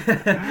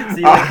 So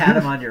you had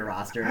him on your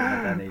roster,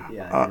 but then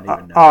I didn't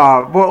even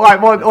know.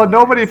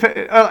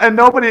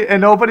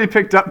 Nobody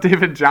picked up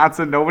David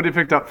Johnson. Nobody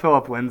picked up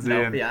Philip Lindsay.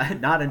 Nope,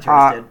 not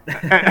interested.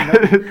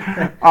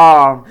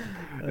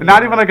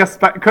 Not even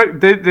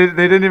they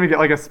didn't even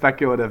get a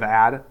speculative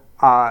ad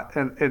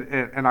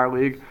in our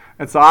league,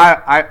 and so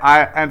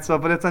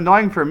but it's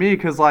annoying for me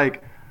because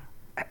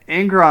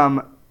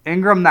Ingram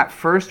that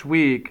first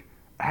week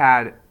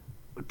had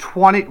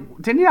 20.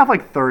 Didn't he have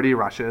 30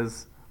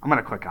 rushes? I'm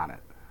gonna click on it.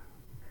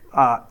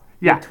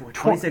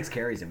 26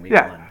 carries in week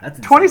 1. That's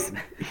insane.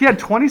 He had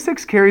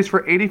 26 carries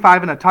for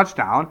 85 and a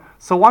touchdown.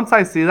 So once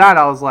I see that,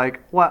 I was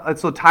like, what?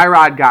 So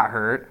Tyrod got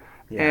hurt.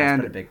 Yeah,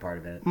 and that's been a big part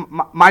of it.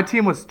 My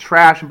team was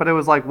trash, but it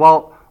was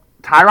well,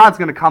 Tyrod's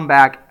gonna come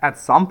back at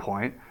some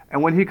point,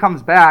 and when he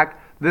comes back,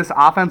 this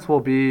offense will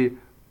be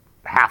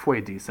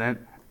halfway decent,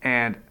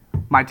 and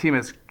my team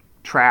is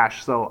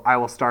trash, so I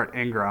will start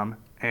Ingram,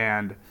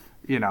 and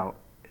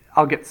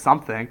I'll get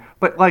something.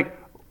 But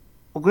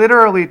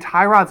literally,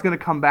 Tyrod's gonna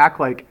come back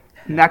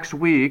next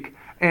week,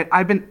 and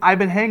I've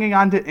been hanging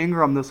on to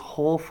Ingram this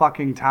whole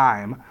fucking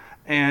time,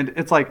 and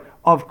it's like,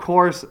 of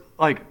course,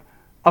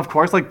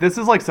 this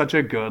is like such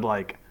a good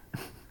like.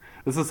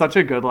 This is such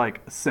a good like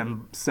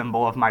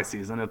symbol of my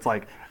season. It's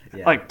like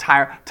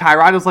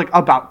Tyrod is like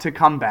about to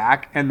come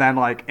back, and then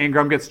like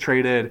Ingram gets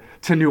traded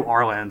to New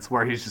Orleans,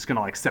 where he's just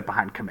gonna like sit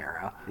behind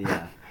Kamara.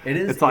 Yeah, it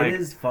is. It's like, it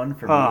is fun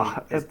for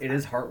me. It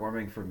is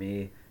heartwarming for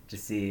me to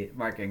see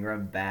Mark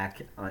Ingram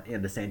back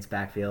in the Saints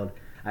backfield.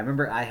 I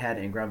remember I had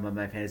Ingram on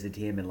my fantasy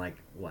team in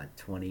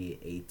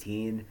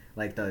 2018.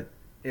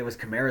 It was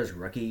Kamara's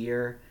rookie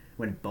year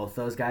when both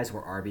those guys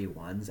were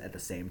RB1s at the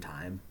same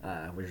time,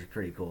 which is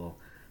pretty cool.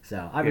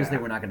 So obviously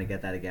we're not going to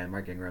get that again.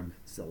 Mark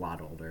Ingram's a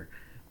lot older,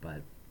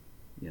 but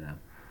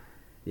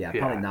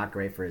probably not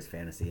great for his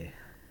fantasy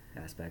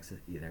aspects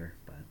either.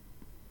 But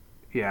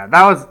yeah,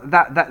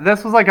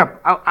 this was like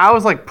I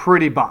was like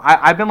pretty bummed.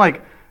 I've been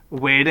like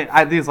waiting.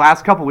 These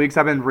last couple weeks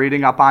I've been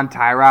reading up on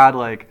Tyrod,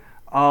 like,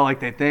 oh, like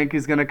they think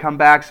he's gonna come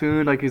back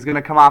soon, like he's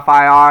gonna come off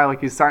IR,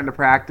 like he's starting to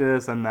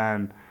practice, and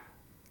then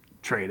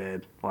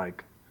traded,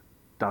 like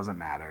doesn't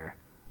matter,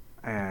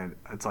 and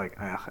it's like,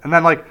 ugh. And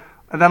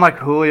then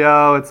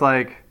Julio, it's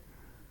like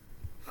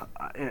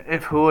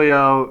if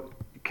Julio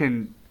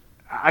can,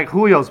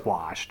 Julio's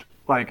washed.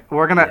 Like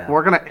we're gonna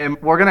in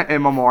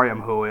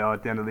memoriam Julio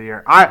at the end of the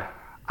year. I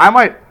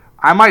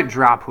might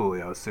drop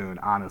Julio soon,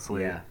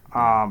 honestly. Yeah.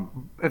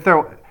 If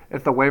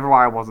the waiver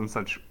wire wasn't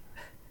such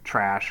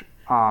trash.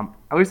 At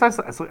least I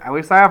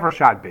have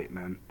Rashad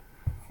Bateman.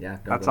 Yeah,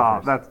 that's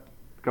all. That's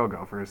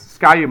go first.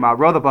 Sky Yuma,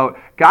 row the boat.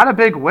 Got a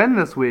big win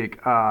this week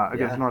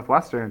against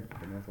Northwestern.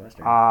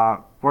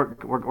 We're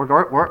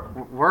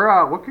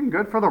looking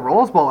good for the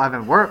Rose Bowl,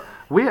 Evan.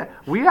 We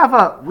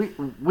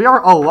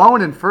are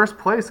alone in first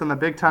place in the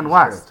Big Ten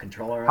West.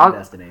 Control our own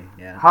destiny.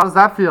 Yeah. How does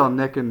that feel,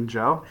 Nick and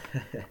Joe?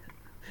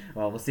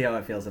 Well, we'll see how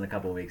it feels in a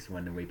couple of weeks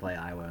when we play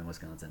Iowa and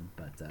Wisconsin.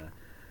 But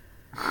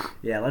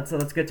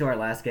let's get to our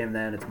last game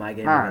then. It's my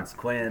game against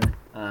Quinn.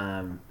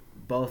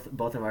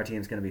 Both of our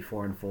teams going to be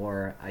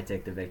 4-4. I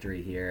take the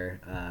victory here.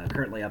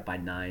 Currently up by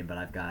 9, but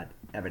I've got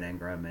Evan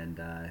Engram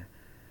and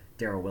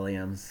Darrell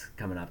Williams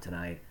coming up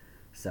tonight.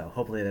 So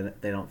hopefully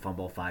they don't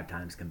fumble 5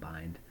 times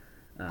combined.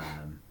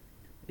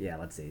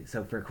 Let's see.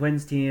 So for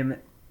Quinn's team,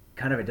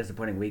 kind of a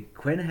disappointing week.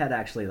 Quinn had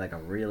actually like a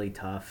really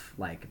tough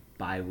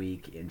bye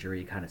week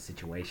injury kind of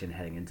situation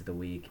heading into the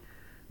week.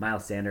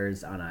 Miles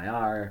Sanders on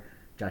IR.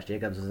 Josh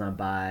Jacobs was on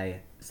bye.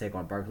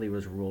 Saquon Barkley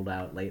was ruled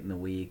out late in the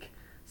week.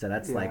 So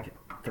that's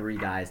 3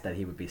 guys that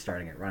he would be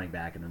starting at running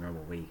back in the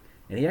normal week.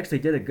 And he actually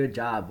did a good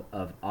job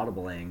of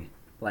audibling.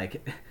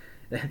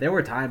 There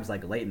were times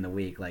late in the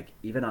week,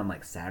 even on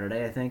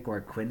Saturday, I think,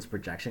 where Quinn's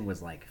projection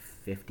was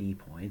 50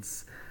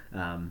 points.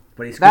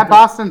 But he that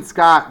Boston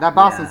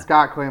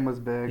Scott claim was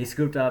big. He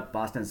scooped up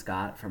Boston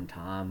Scott from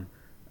Tom.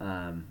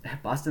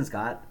 Boston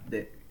Scott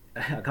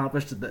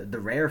accomplished the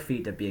rare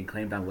feat of being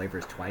claimed on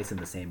waivers twice in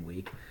the same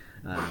week.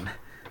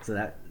 So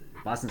that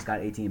Boston Scott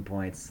 18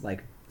 points,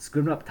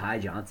 scooping up Ty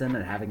Johnson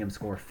and having him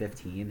score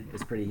 15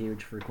 is pretty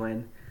huge for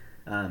Quinn.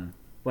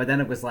 But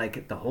then it was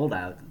the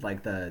holdout,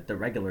 the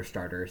regular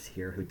starters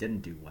here who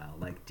didn't do well.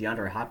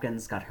 DeAndre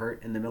Hopkins got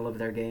hurt in the middle of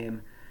their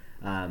game,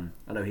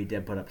 although he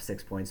did put up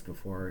 6 points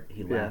before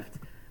he left.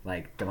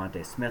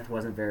 Devontae Smith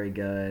wasn't very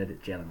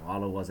good. Jalen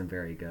Waddle wasn't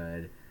very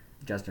good.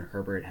 Justin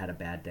Herbert had a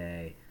bad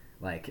day.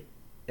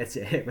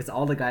 It was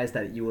all the guys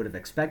that you would have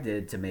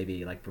expected to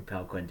maybe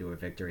propel Quinn to a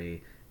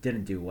victory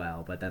didn't do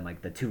well, but then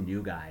the 2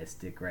 new guys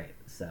did great.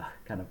 So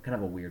kind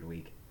of a weird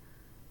week.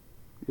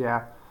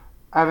 Yeah.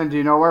 Evan, do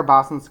you know where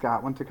Boston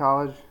Scott went to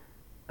college?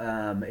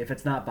 If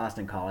it's not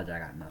Boston College, I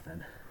got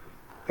nothing.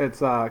 It's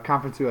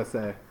Conference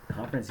USA.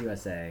 Conference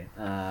USA.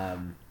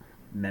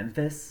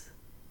 Memphis?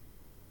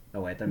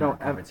 Oh wait, they're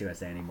not Conference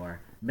USA anymore.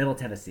 Middle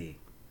Tennessee.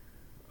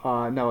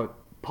 No.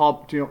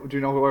 Paul. Do you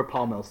know where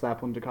Paul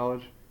Millsap went to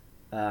college?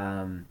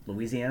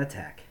 Louisiana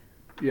Tech.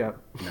 Yep.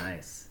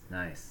 Nice.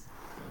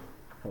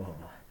 Oh,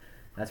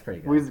 that's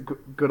pretty good.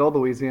 Good old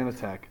Louisiana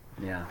Tech.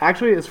 Yeah.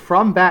 Actually, it's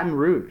from Baton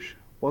Rouge.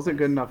 Wasn't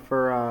good enough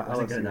for LSU.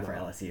 Wasn't good enough for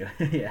LSU.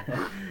 Yeah.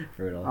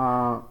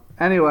 Brutal.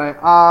 Anyway,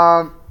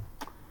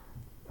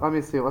 let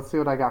me see. Let's see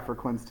what I got for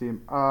Quinn's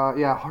team.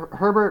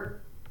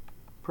 Herbert.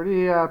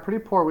 Pretty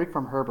poor week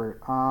from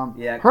Herbert.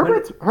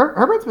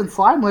 Herbert's been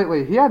sliding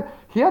lately. He had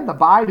the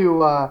bye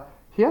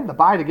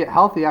to get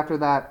healthy after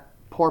that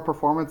poor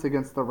performance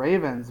against the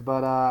Ravens,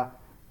 but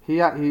he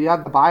had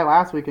the bye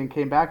last week and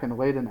came back and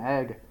laid an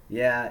egg.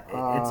 Yeah,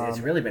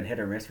 it's really been hit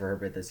or miss for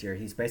Herbert this year.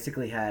 He's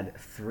basically had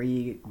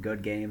 3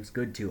 good games,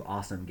 good to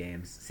awesome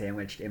games,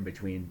 sandwiched in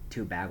between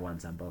 2 bad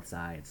ones on both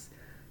sides.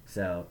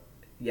 So,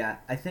 yeah,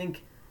 I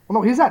think.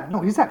 Well, he's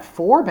had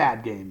 4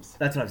 bad games.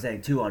 That's what I'm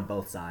saying. 2 on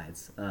both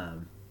sides,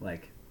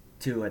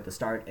 2 at the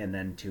start and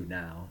then 2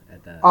 now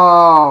at the.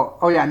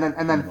 Oh yeah,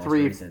 and then the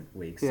 3 recent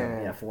weeks. So,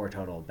 yeah, 4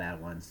 total bad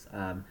ones.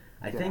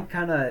 I think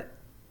kind of.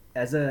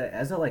 As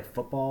a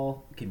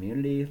football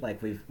community,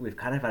 we've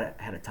kind of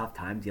had a tough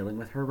time dealing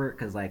with Herbert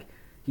because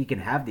he can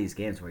have these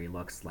games where he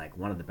looks like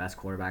one of the best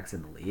quarterbacks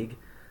in the league,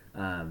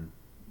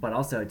 but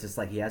also just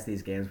like he has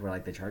these games where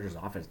like the Chargers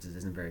offense just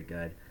isn't very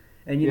good.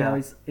 And you know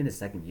he's in his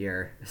second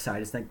year, so I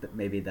just think that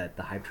maybe that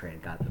the hype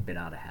train got a bit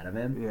out ahead of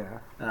him. Yeah.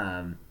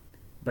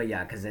 But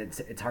yeah, because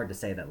it's hard to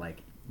say that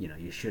like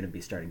you shouldn't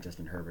be starting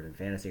Justin Herbert in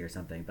fantasy or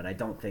something. But I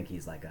don't think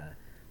he's like a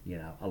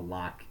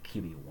lock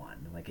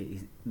QB1. Like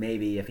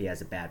maybe if he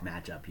has a bad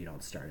matchup, you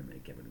don't start him in a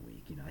given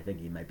week. I think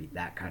he might be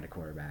that kind of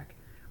quarterback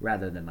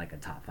rather than like a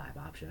top 5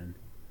 option.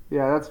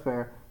 Yeah, that's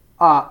fair.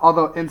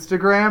 Although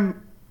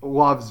Instagram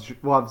loves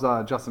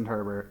Justin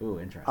Herbert. Ooh,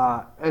 interesting.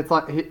 It's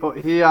like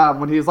he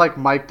when he's like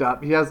mic'd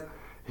up, he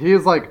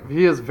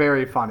is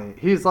very funny.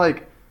 He's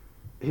like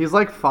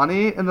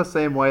funny in the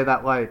same way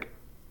that like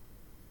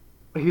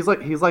he's like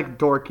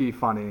dorky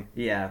funny.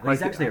 Yeah, but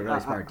he's actually a really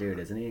smart dude,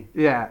 isn't he?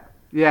 Yeah.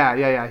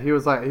 He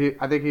was like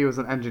I think he was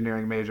an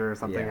engineering major or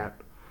something. Yeah.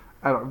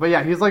 But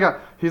yeah,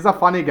 he's a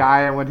funny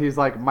guy, and when he's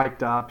like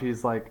mic'd up,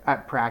 he's like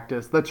at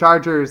practice. The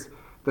Chargers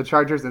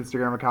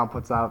Instagram account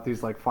puts out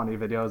these like funny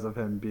videos of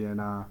him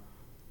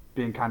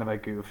being kind of a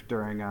goof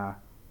during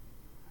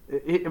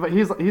but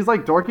he's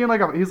like dorky and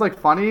like he's like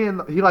funny,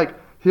 and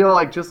he'll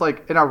like just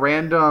like in a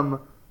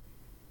random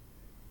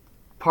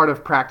part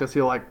of practice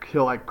he'll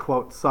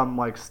quote some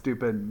like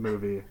stupid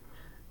movie.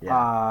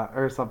 Yeah.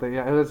 Or something.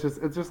 Yeah, it's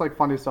just like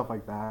funny stuff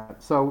like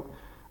that. So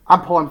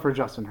I'm pulling for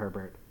Justin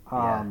Herbert.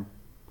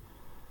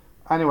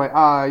 Anyway,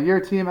 your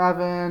team,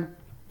 Evan,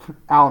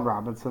 Allen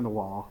Robinson, the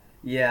wall.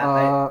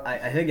 Yeah,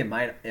 I think it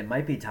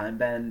might be time,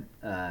 Ben.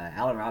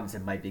 Allen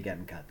Robinson might be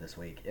getting cut this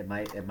week. It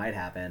might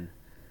happen.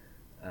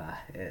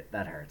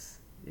 That hurts.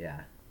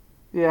 Yeah.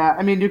 Yeah,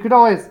 I mean, you could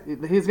always.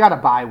 He's got a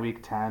bye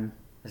week 10.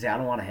 See, I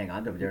don't want to hang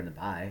on to him during the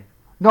bye.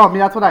 No, I mean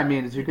that's what I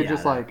mean. Is you could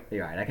just like.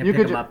 You're right. I can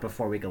pick him up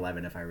before week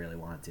 11 if I really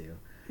want to.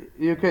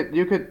 You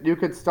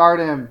could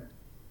start him.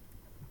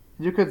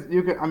 You could.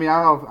 I mean,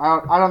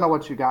 I don't know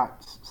what you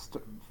got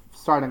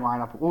starting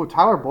lineup. Ooh,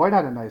 Tyler Boyd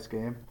had a nice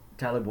game.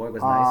 Tyler Boyd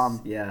was nice.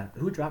 Yeah.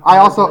 Who dropped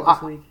Boyd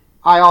this week?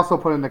 I also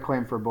put in the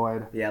claim for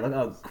Boyd. Yeah,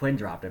 look. Quinn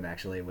dropped him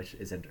actually, which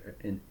is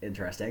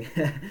interesting.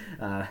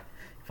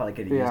 Probably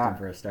could have used him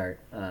for a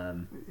start.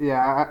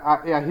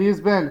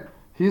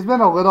 He's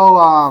been a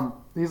little.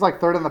 He's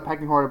like third in the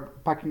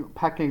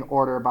pecking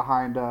order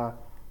behind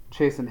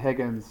Chase and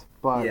Higgins.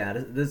 But yeah,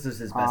 this is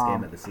his best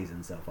game of the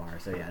season so far.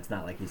 So yeah, it's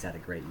not like he's had a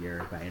great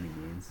year by any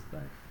means.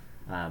 But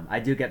I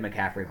do get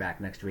McCaffrey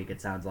back next week.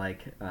 It sounds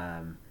like.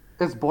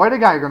 Is Boyd a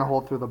guy you're going to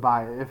hold through the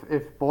bye?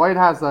 If Boyd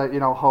has a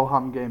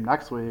ho-hum game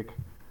next week.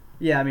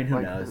 Yeah, I mean,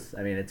 who knows?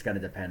 I mean, it's going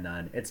to depend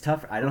on. It's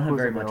tough. I don't have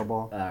very much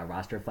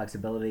roster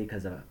flexibility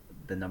because of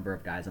the number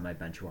of guys on my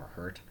bench who are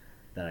hurt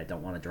that I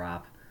don't want to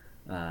drop.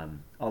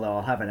 Although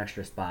I'll have an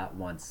extra spot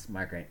once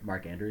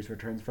Mark Andrews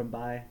returns from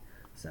bye,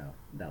 so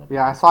that'll be.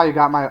 Yeah, I saw you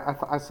got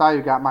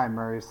my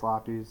Murray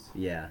sloppies.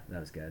 Yeah, that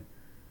was good.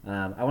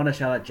 I want to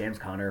shout out James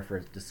Conner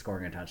for just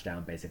scoring a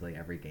touchdown basically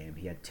every game.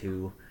 He had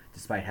 2,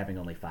 despite having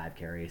only 5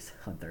 carries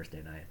on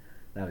Thursday night.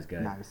 That was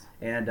good. Nice.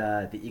 And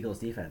the Eagles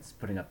defense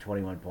putting up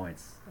 21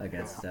 points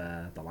against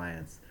the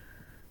Lions.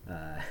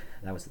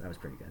 That was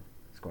pretty good.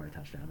 Scoring a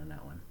touchdown on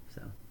that one.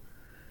 So.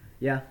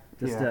 Yeah,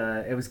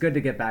 it was good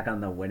to get back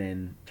on the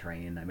winning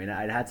train. I mean,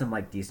 I'd had some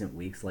like decent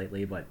weeks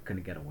lately, but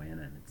couldn't get a win,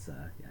 and it's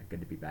good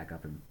to be back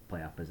up in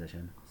playoff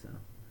position. So.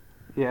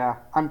 Yeah,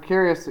 I'm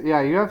curious.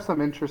 Yeah, you have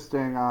some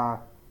interesting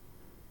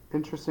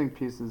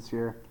pieces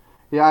here.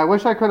 Yeah, I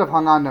wish I could have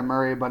hung on to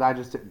Murray, but I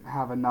just didn't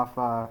have enough.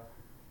 I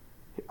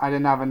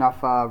didn't have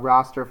enough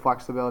roster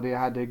flexibility.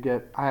 I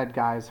had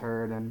guys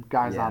hurt and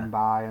guys on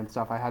bye and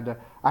stuff. I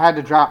had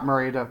to drop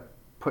Murray to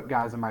put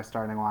guys in my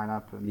starting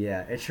lineup. And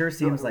yeah, it sure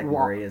seems like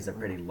Murray is a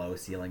pretty low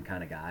ceiling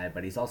kind of guy,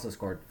 but he's also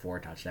scored 4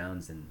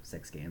 touchdowns in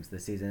 6 games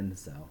this season.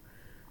 So,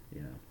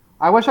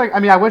 I wish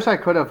I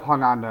could have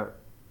hung on to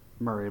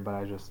Murray, but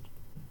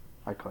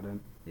I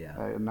couldn't. Yeah,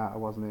 I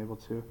wasn't able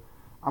to.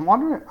 I'm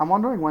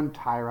wondering when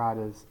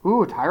Tyrod is.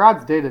 Ooh,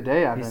 Tyrod's day to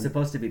day. He's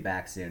supposed to be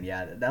back soon.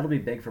 Yeah, that'll be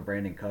big for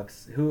Brandon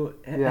Cooks, who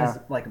has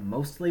like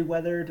mostly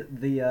weathered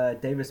the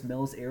Davis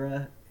Mills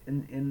era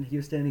in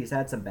Houston. He's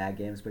had some bad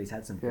games, but he's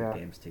had some good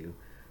games too.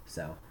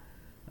 So,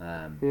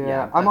 I'm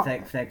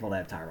thankful to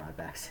have Tyrod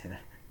back soon.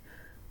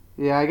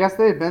 Yeah, I guess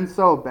they've been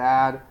so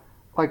bad.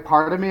 Like,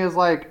 part of me is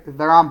like,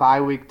 they're on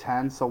bye week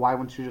 10, so why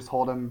wouldn't you just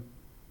hold him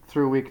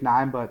through week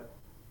 9? But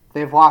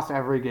they've lost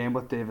every game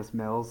with Davis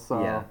Mills.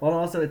 So yeah. Well,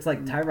 also it's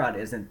like Tyrod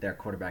isn't their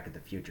quarterback of the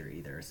future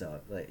either. So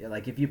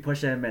like if you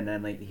push him and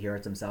then like he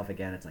hurts himself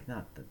again, it's like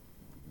not the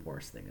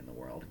worst thing in the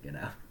world,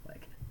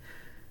 Like.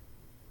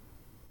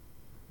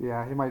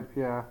 Yeah, he might.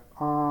 Yeah.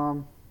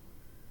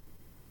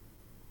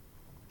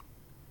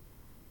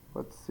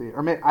 Let's see.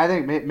 Or I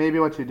think maybe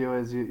what you do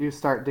is you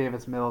start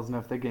Davis Mills, and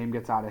if the game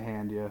gets out of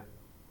hand, you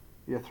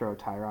throw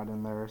Tyrod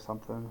in there or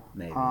something.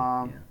 Maybe.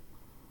 I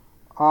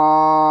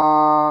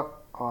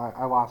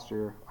lost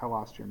your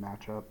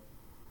matchup.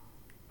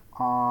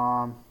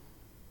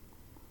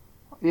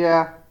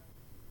 Yeah,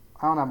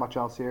 I don't have much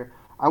else here.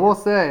 I will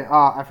say,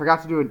 I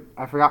forgot to do it.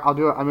 I'll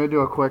do it. I'm gonna do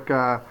a quick.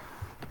 I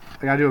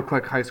gotta do a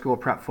quick high school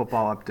prep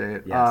football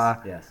update.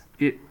 Yes.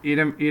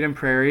 Eden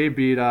Prairie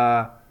beat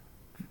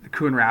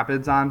Coon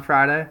Rapids on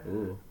Friday.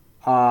 Ooh.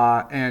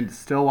 And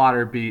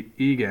Stillwater beat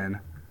Egan.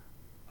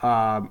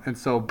 And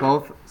so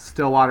both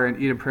Stillwater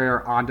and Eden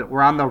Prairie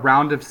we're on the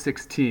round of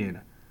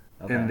 16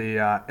 in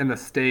the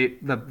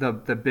state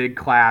the big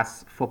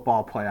class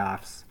football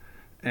playoffs.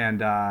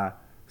 And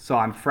so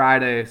on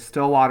Friday,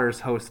 Stillwater's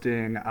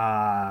hosting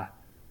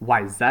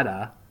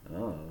Wyzetta.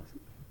 Oh,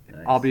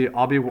 nice.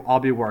 I'll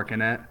be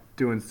working it,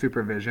 doing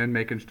supervision,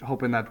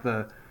 hoping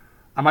that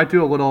I might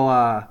do a little.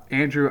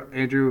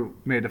 Andrew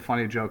made a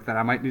funny joke that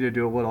I might need to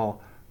do a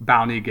little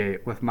bounty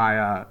gate with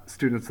my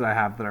students that I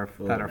have that are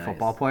nice.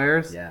 Football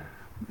players. Yeah.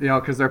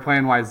 Because they're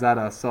playing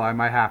Wyzetta, so I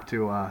might have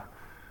to.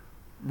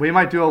 We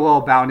might do a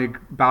little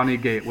bounty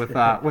gate with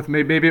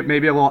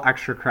maybe a little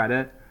extra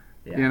credit.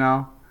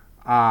 Yeah.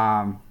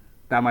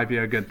 That might be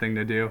a good thing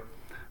to do.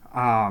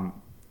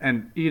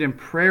 And Eden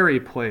Prairie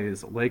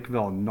plays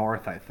Lakeville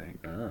North, I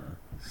think. Oh.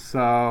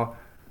 So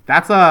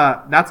that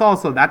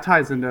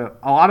ties into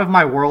a lot of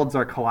my worlds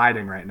are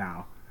colliding right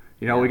now.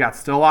 We got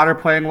Stillwater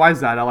playing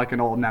Wyzetta, like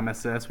an old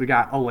nemesis. We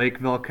got a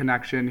Lakeville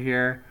connection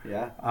here.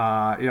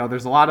 Yeah.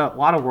 There's a lot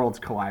of worlds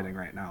colliding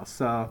right now.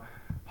 So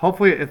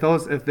hopefully,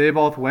 if they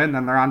both win,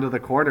 then they're on to the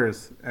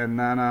quarters, and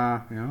then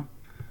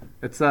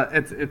it's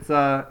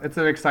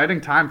an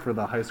exciting time for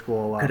the high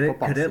school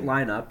football Could it scene.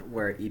 line up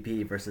where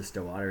EP versus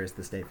Stillwater is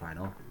the state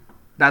final?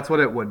 That's what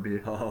it would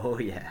be. Oh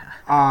yeah.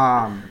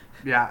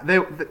 Yeah. They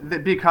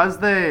because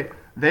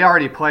they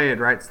already played,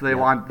 right? So they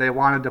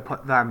wanted to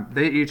put them.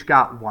 They each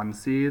got 1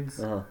 seeds.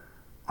 Uh-huh.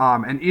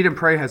 And Eden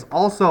Prairie has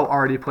also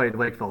already played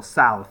Lakeville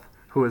South,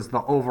 who is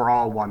the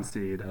overall 1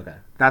 seed. Okay.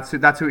 That's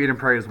who Eden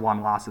Prairie's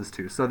won losses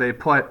to. So they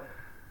put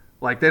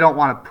they don't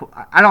want to.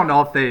 I don't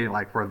know if they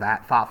were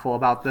that thoughtful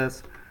about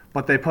this.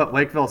 But they put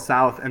Lakeville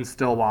South and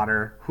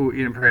Stillwater, who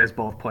Eden Prairie has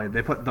both played.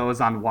 They put those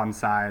on one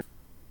side.